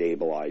really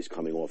stabilize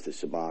coming off the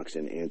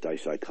Suboxone,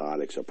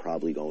 antipsychotics are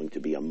probably going to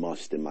be a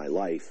must in my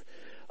life.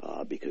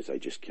 because I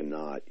just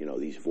cannot,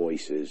 these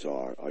voices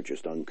are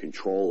just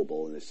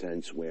uncontrollable in the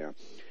sense where,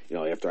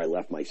 after I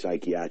left my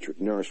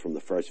psychiatric nurse from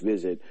the first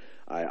visit,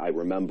 I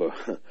remember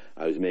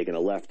I was making a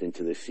left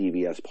into the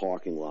CVS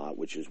parking lot,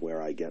 which is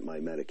where I get my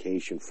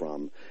medication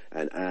from.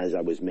 And as I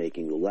was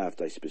making the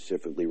left, I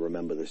specifically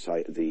remember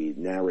the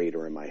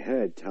narrator in my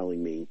head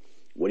telling me,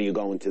 "What are you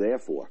going to there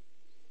for?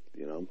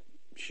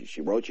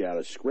 She wrote you out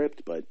a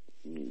script, but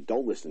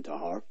don't listen to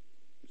her.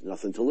 There's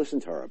nothing to listen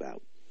to her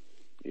about.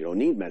 You don't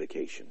need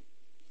medication."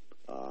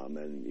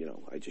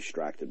 I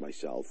distracted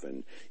myself,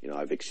 and,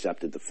 I've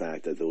accepted the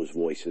fact that those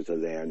voices are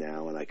there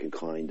now, and I can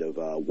kind of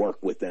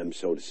work with them,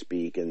 so to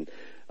speak, and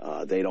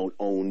they don't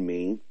own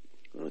me.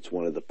 It's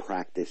one of the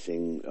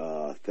practicing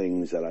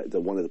things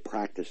one of the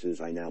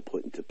practices I now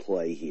put into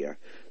play here,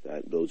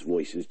 that those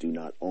voices do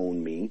not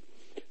own me.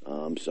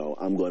 So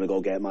I'm going to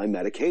go get my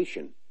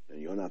medication,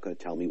 and you're not going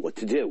to tell me what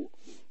to do.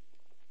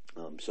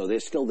 So they're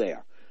still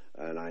there.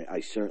 And I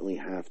certainly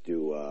have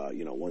to,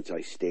 once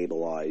I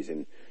stabilize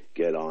and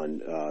get on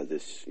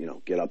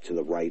get up to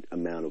the right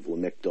amount of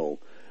Lamictal,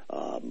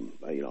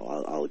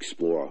 I'll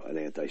explore an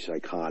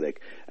antipsychotic.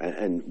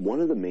 And one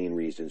of the main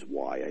reasons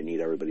why I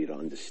need everybody to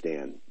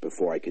understand,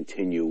 before I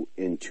continue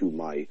into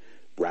my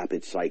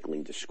rapid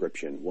cycling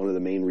description, one of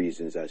the main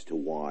reasons as to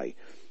why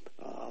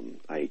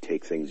I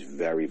take things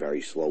very,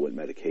 very slow with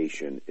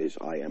medication is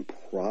I am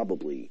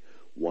probably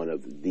one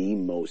of the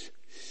most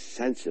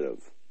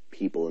sensitive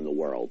people in the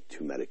world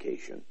to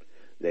medication.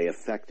 They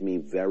affect me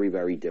very,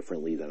 very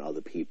differently than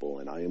other people,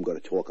 and I am going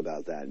to talk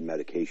about that in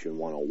Medication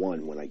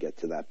 101 when I get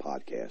to that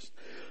podcast.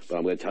 But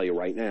I'm going to tell you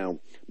right now,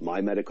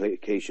 my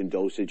medication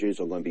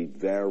dosages are going to be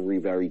very,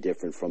 very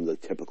different from the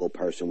typical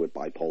person with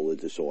bipolar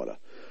disorder.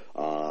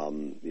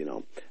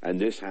 And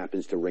this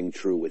happens to ring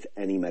true with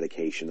any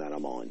medication that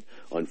I'm on.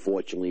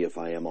 Unfortunately, if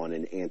I am on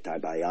an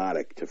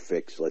antibiotic to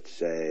fix, let's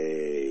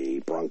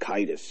say,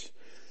 bronchitis,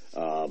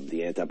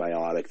 the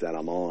antibiotic that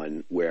I'm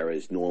on,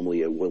 whereas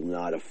normally it will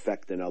not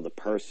affect another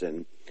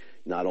person,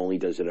 not only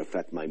does it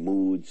affect my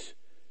moods,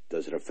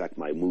 does it affect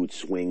my mood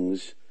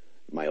swings,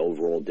 my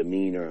overall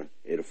demeanor,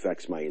 it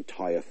affects my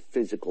entire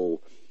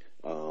physical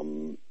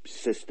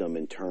system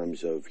in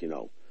terms of,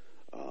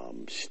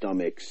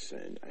 stomachs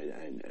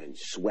and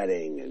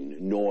sweating and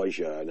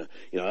nausea. And,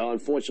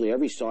 unfortunately,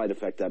 every side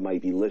effect that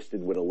might be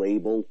listed with a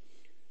label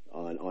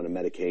on a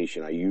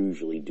medication, I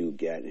usually do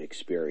get and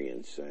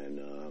experience.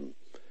 And,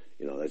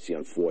 that's the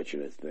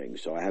unfortunate thing.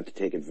 So I have to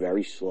take it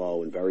very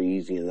slow and very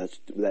easy, and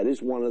that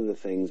is one of the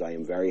things I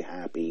am very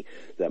happy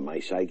that my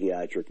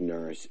psychiatric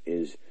nurse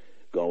is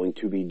going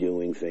to be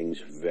doing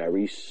things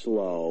very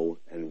slow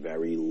and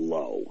very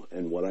low.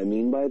 And what I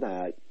mean by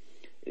that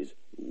is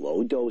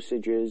low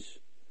dosages,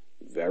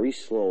 very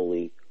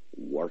slowly,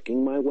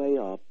 working my way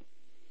up,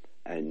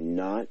 and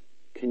not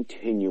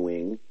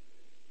continuing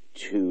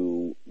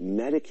to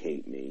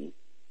medicate me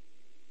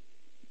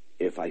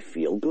if I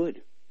feel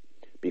good.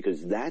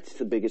 Because that's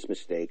the biggest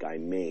mistake I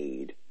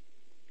made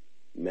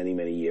many,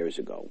 many years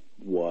ago,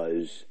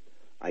 was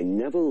I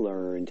never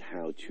learned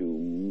how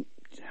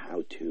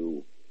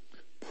to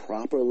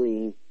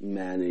properly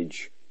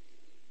manage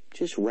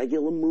just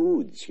regular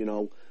moods.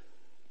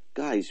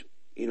 Guys,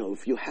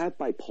 if you have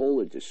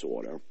bipolar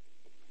disorder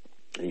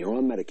and you're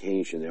on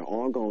medication, there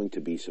are going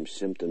to be some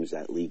symptoms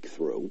that leak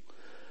through,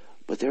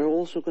 but there are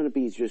also going to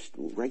be just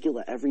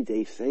regular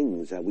everyday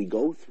things that we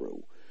go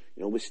through.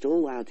 We're still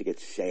allowed to get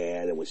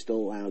sad, and we're still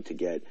allowed to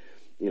get,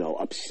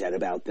 upset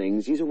about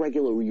things. These are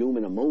regular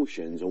human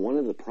emotions, and one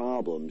of the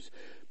problems,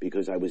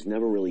 because I was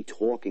never really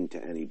talking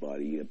to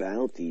anybody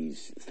about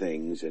these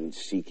things and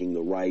seeking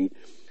the right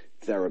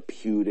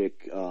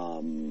therapeutic,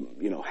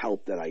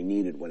 help that I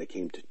needed when it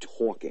came to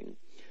talking.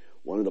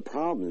 One of the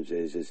problems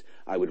is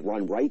I would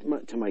run right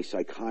to my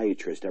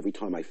psychiatrist every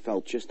time I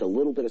felt just a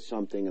little bit of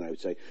something, and I would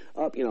say,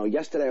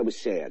 yesterday I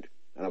was sad.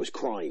 And I was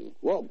crying.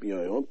 Well,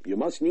 you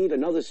must need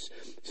another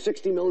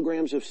 60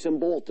 milligrams of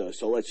Cymbalta,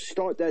 so let's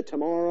start that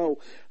tomorrow.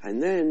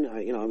 And then,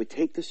 I would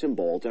take the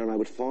Cymbalta, and I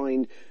would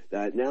find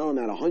that now I'm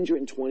at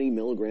 120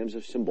 milligrams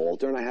of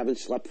Cymbalta, and I haven't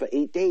slept for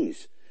 8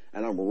 days.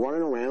 And I'm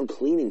running around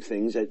cleaning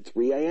things at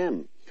 3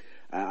 a.m.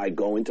 I'd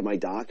go into my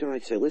doctor, and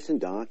I'd say, "Listen,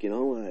 doc,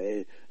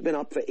 I've been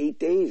up for 8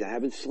 days. I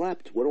haven't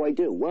slept. What do I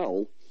do?"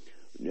 "Well,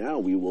 now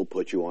we will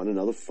put you on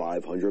another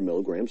 500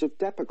 milligrams of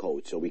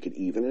Depakote so we can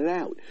even it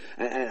out."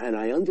 And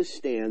I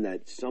understand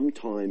that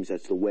sometimes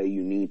that's the way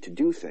you need to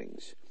do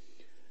things.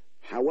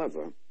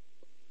 However,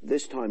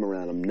 this time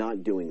around, I'm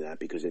not doing that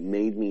because it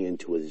made me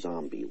into a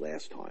zombie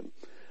last time.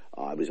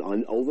 I was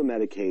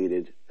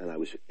over-medicated, and I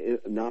was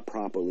not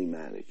properly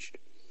managed.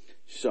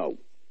 So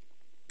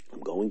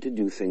I'm going to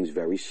do things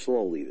very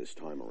slowly this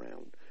time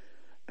around.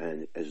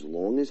 And as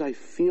long as I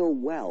feel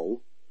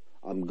well,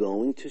 I'm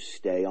going to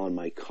stay on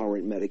my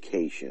current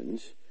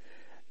medications,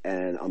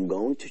 and I'm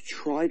going to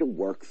try to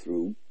work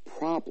through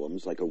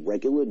problems like a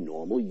regular,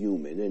 normal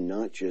human and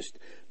not just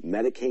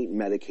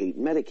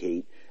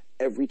medicate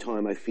every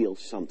time I feel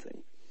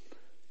something.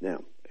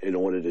 Now, in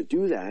order to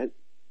do that,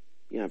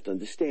 you have to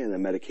understand that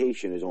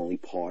medication is only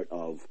part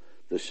of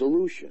the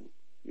solution.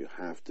 You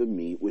have to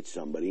meet with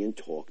somebody and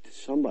talk to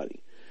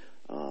somebody.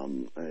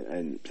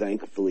 And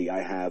thankfully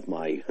I have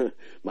my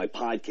my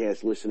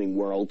podcast listening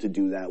world to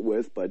do that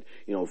with, but,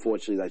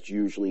 unfortunately that's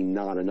usually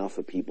not enough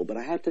for people. But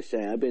I have to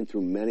say, I've been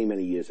through many,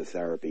 many years of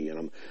therapy,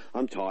 and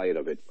I'm tired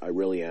of it. I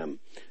really am.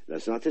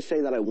 That's not to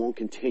say that I won't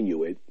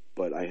continue it,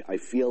 but I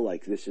feel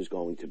like this is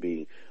going to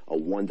be a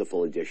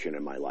wonderful addition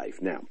in my life.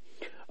 Now,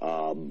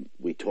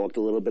 we talked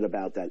a little bit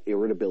about that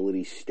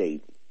irritability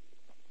state.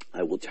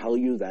 I will tell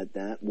you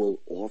that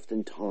will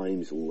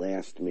oftentimes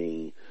last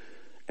me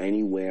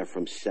anywhere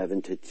from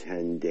 7 to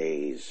 10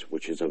 days,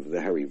 which is a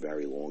very,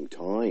 very long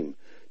time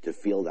to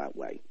feel that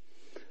way.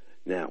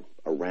 Now,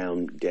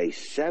 around day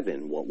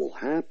 7, what will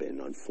happen,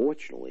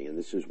 unfortunately, and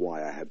this is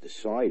why I have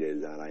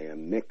decided that I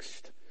am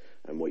mixed,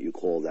 and what you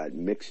call that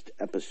mixed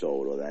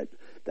episode, or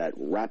that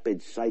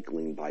rapid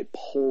cycling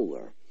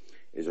bipolar,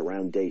 is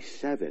around day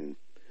 7.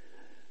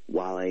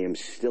 While I am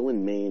still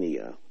in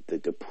mania, the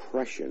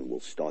depression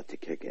will start to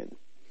kick in.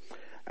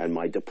 And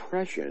my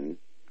depression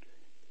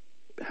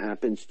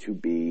happens to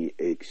be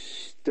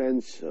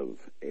extensive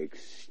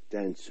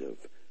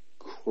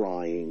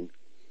crying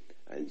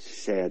and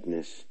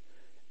sadness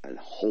and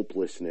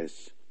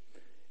hopelessness.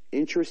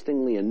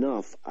 Interestingly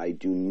enough, I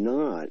do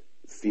not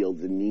feel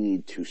the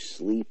need to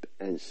sleep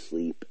and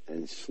sleep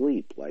and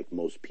sleep like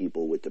most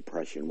people with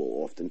depression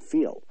will often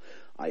feel.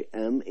 I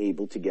am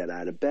able to get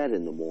out of bed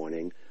in the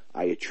morning.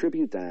 I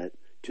attribute that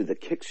to the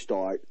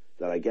kickstart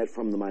that I get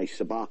from my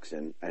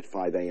Suboxone at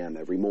 5 a.m.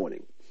 every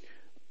morning.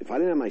 If I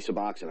didn't have my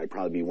Suboxone, I'd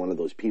probably be one of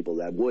those people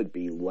that would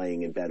be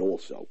laying in bed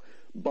also.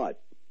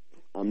 But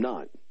I'm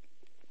not.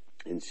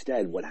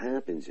 Instead, what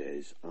happens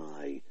is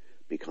I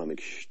become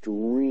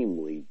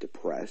extremely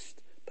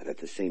depressed, but at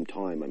the same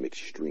time, I'm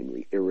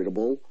extremely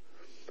irritable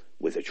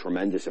with a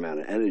tremendous amount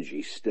of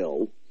energy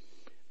still,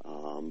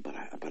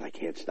 but I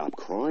can't stop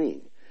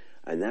crying.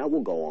 And that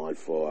will go on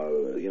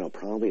for,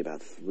 probably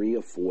about 3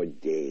 or 4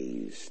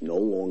 days, no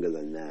longer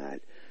than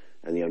that.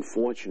 And the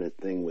unfortunate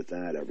thing with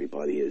that,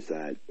 everybody, is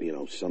that,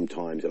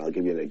 sometimes, and I'll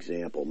give you an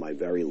example, my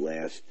very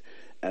last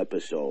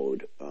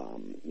episode,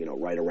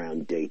 right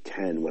around day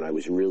 10, when I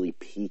was really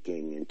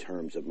peaking in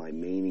terms of my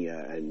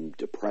mania and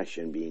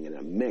depression being in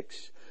a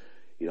mix,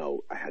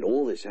 I had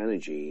all this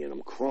energy, and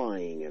I'm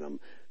crying, and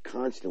I'm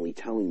constantly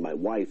telling my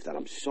wife that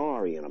I'm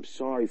sorry, and I'm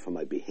sorry for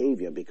my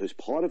behavior, because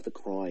part of the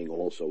crying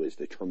also is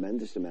the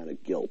tremendous amount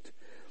of guilt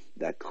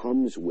that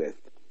comes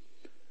with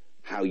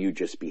how you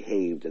just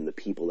behaved and the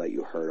people that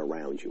you hurt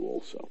around you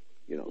also.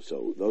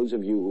 So those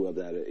of you who have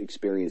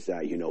experienced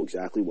that, you know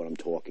exactly what I'm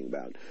talking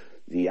about.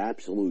 The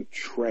absolute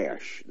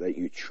trash that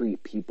you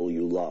treat people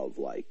you love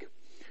like.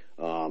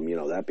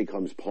 That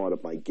becomes part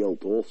of my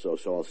guilt also,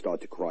 so I'll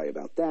start to cry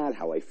about that,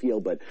 how I feel,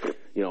 but,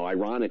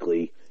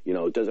 ironically,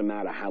 it doesn't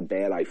matter how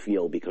bad I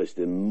feel, because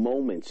the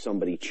moment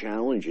somebody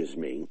challenges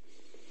me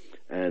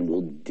and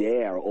will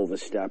dare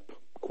overstep,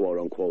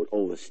 quote-unquote,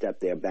 overstep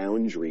their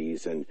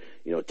boundaries and,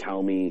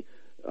 tell me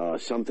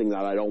something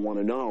that I don't want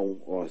to know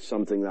or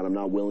something that I'm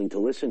not willing to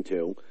listen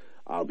to,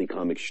 I'll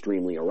become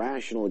extremely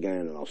irrational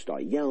again, and I'll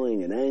start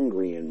yelling and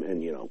angry, and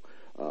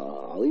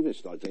I'll even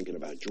start thinking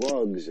about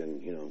drugs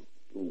and,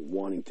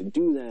 wanting to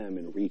do them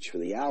and reach for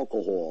the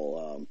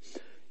alcohol,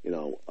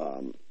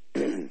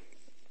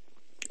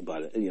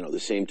 but, at the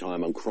same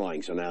time I'm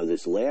crying. So now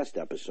this last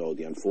episode,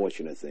 the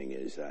unfortunate thing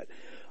is that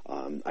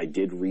I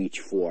did reach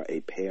for a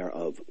pair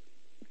of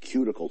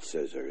cuticle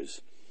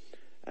scissors,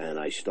 and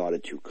I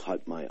started to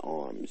cut my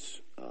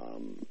arms,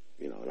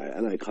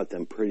 and I cut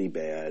them pretty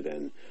bad,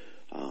 and,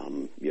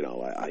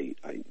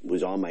 I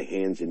was on my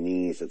hands and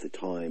knees at the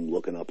time,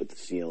 looking up at the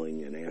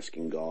ceiling and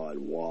asking God,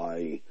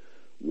 why,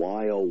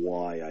 oh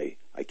why,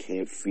 I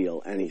can't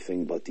feel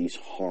anything but these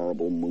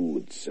horrible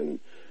moods. And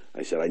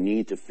I said, I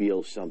need to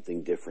feel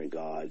something different,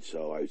 God.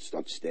 So I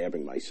started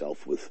stabbing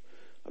myself with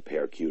a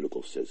pair of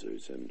cuticle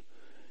scissors. And,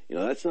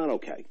 that's not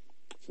okay.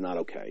 It's not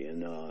okay.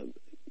 And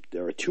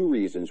there are 2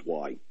 reasons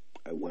why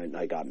I went and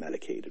I got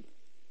medicated.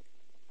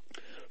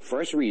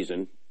 First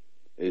reason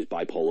is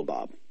Bipolar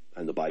Bob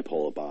and the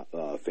Bipolar Bob,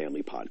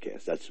 Family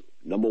Podcast. That's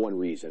number 1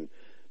 reason.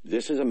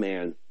 This is a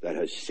man that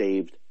has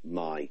saved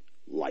my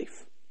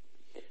life.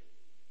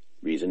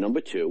 Reason number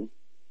 2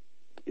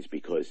 is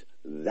because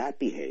that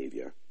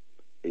behavior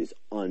is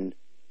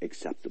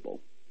unacceptable.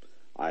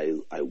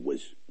 I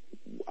was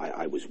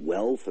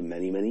well for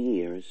many, many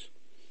years.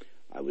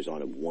 I was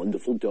on a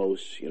wonderful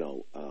dose.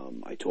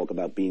 I talk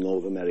about being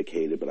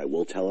over-medicated, but I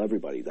will tell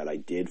everybody that I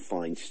did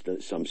find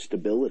some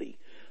stability.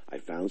 I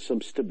found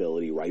some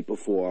stability right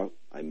before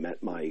I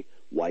met my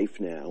wife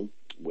now,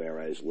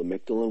 whereas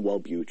Lamictal and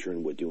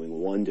Wellbutrin were doing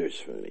wonders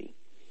for me.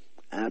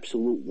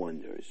 Absolute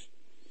wonders.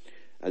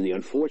 And the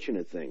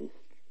unfortunate thing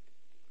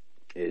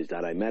is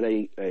that I met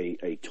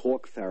a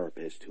talk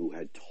therapist who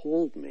had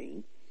told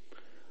me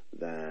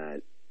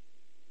that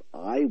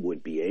I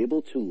would be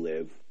able to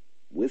live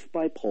with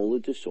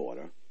bipolar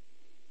disorder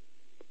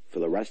for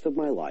the rest of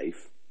my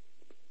life,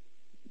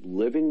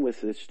 living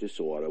with this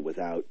disorder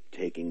without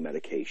taking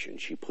medication.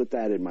 She put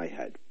that in my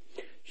head.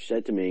 She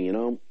said to me,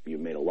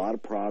 you've made a lot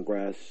of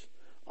progress.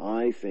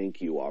 I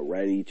think you are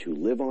ready to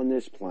live on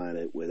this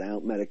planet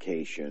without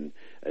medication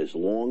as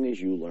long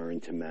as you learn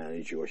to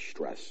manage your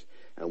stress.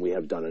 And we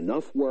have done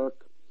enough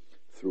work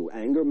through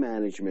anger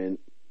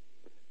management,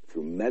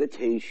 through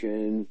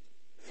meditation,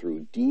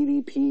 through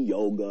DDP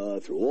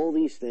yoga, through all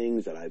these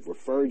things that I've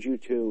referred you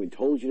to and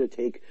told you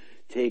to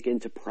take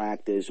into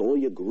practice, all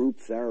your group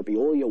therapy,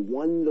 all your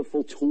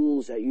wonderful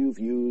tools that you've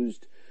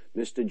used,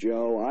 Mr.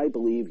 Joe. I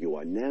believe you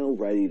are now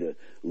ready to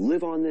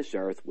live on this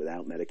earth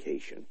without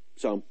medication.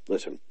 So,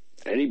 listen,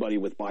 anybody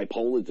with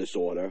bipolar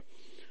disorder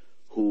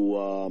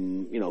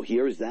who,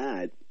 hears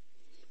that,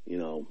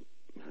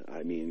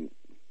 I mean,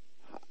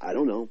 I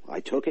don't know.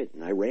 I took it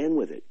and I ran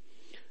with it.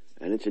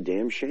 And it's a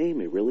damn shame.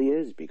 It really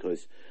is,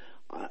 because,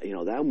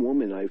 that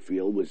woman, I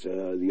feel, was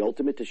the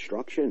ultimate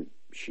destruction.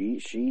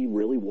 She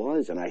really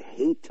was, and I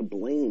hate to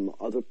blame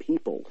other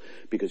people,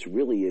 because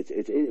really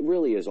it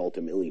really is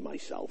ultimately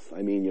myself.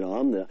 I mean,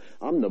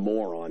 I'm the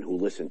moron who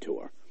listened to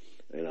her,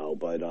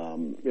 but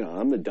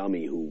I'm the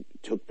dummy who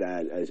took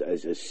that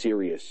as a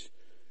serious,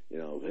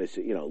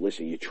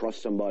 listen, you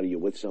trust somebody, you're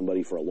with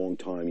somebody for a long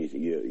time,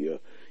 you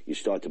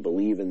start to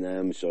believe in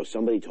them. So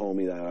somebody told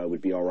me that I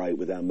would be all right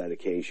without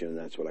medication, and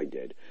that's what I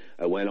did.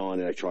 I went on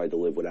and I tried to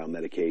live without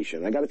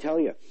medication. I got to tell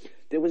you,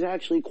 there was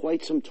actually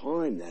quite some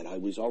time that I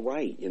was all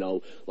right.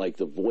 Like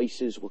the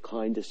voices were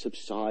kind of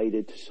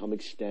subsided to some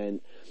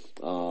extent.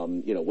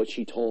 What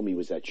she told me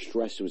was that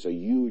stress was a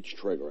huge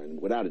trigger,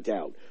 and without a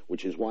doubt,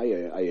 which is why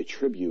I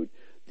attribute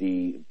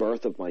the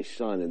birth of my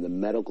son and the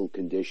medical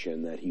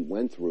condition that he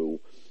went through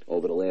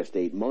over the last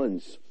 8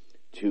 months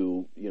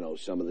to,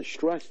 some of the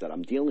stress that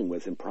I'm dealing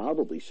with, and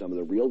probably some of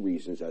the real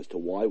reasons as to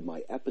why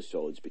my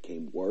episodes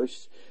became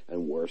worse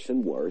and worse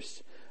and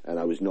worse, and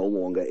I was no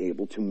longer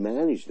able to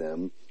manage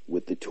them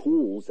with the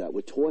tools that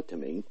were taught to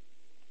me.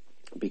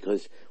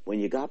 Because when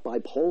you got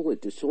bipolar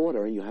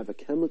disorder and you have a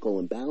chemical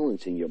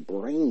imbalance in your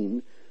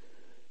brain,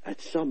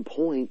 at some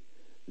point,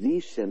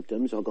 these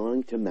symptoms are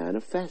going to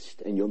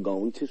manifest, and you're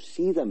going to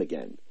see them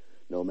again,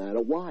 no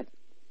matter what.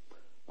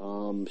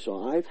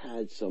 So I've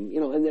had some,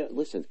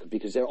 listen,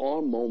 because there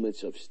are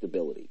moments of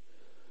stability.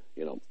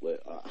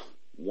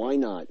 Why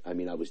not? I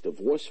mean, I was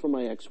divorced from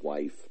my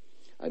ex-wife.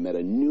 I met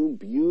a new,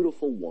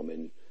 beautiful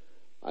woman.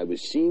 I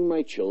was seeing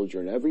my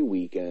children every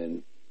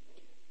weekend.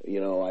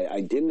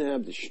 I didn't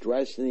have the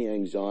stress and the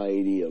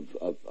anxiety of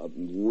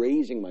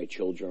raising my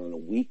children on a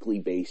weekly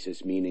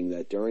basis, meaning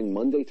that during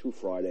Monday through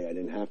Friday, I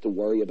didn't have to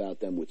worry about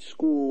them with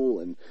school.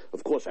 And,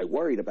 of course, I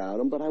worried about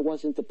them, but I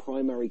wasn't the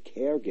primary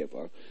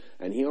caregiver.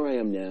 And here I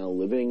am now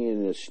living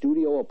in a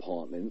studio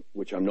apartment,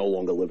 which I'm no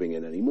longer living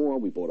in anymore.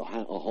 We bought a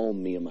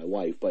home, me and my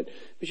wife, but it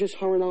was just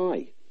her and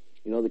I.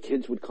 The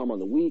kids would come on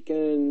the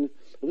weekend.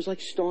 It was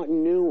like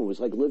starting new. It was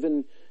like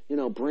living,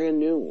 brand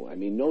new. I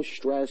mean, no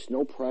stress,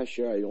 no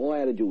pressure. All I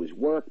had to do was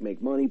work,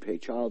 make money, pay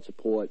child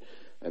support,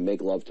 and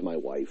make love to my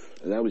wife.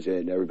 And that was it,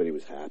 and everybody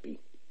was happy.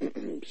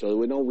 So there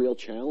were no real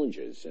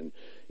challenges. And,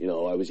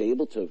 I was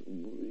able to,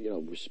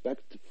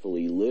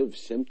 respectfully live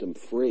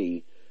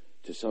symptom-free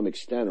to some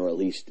extent, or at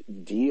least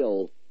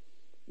deal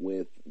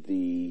with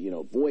the,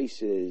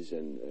 voices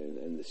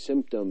and the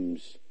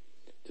symptoms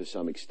to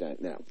some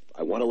extent. Now,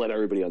 I want to let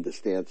everybody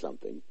understand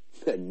something.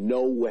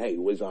 No way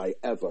was I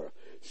ever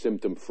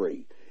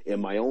symptom-free.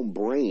 In my own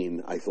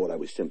brain, I thought I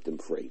was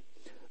symptom-free.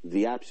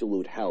 The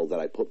absolute hell that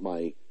I put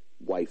my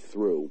wife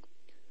through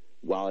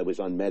while I was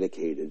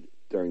unmedicated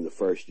during the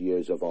first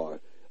years of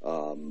our,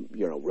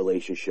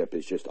 relationship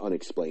is just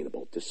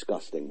unexplainable.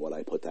 Disgusting what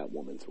I put that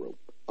woman through.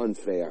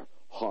 Unfair,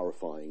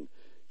 horrifying,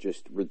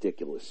 just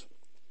ridiculous.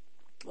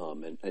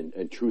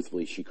 And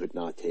truthfully, she could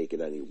not take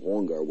it any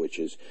longer, which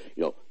is,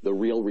 the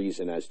real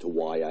reason as to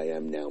why I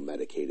am now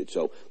medicated.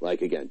 So,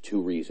 again,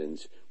 2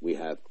 reasons. We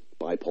have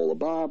bipolar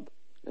Bob,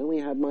 and we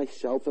have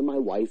myself and my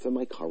wife and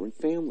my current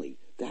family.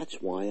 That's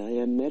why I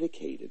am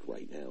medicated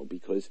right now,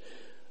 because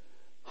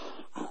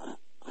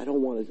I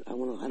don't want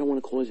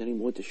to cause any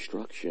more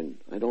destruction.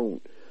 I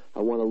want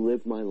to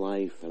live my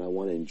life, and I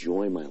want to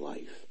enjoy my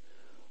life.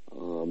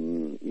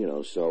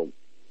 So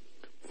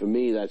for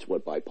me, that's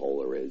what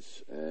bipolar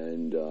is.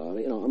 And,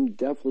 I'm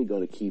definitely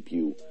going to keep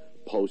you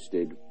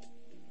posted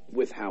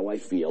with how I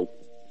feel.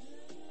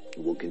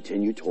 We'll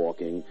continue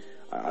talking.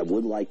 I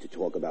would like to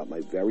talk about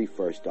my very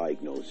first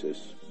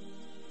diagnosis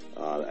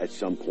at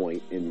some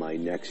point in my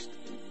next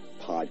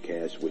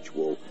podcast, which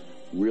will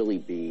really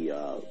be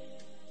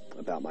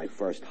about my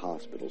first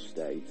hospital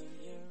stay.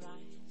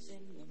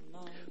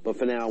 But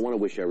for now, I want to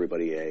wish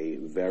everybody a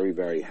very,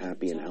 very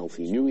happy and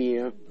healthy New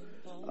Year.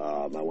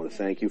 I want to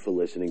thank you for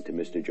listening to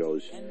Mr.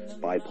 Joe's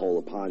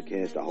Bipolar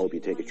Podcast. I hope you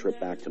take a trip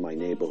back to my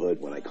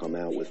neighborhood when I come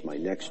out with my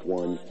next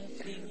one.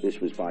 This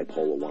was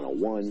Bipolar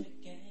 101.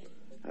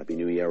 Happy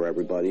New Year,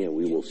 everybody, and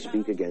we will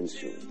speak again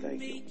soon.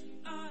 Thank you.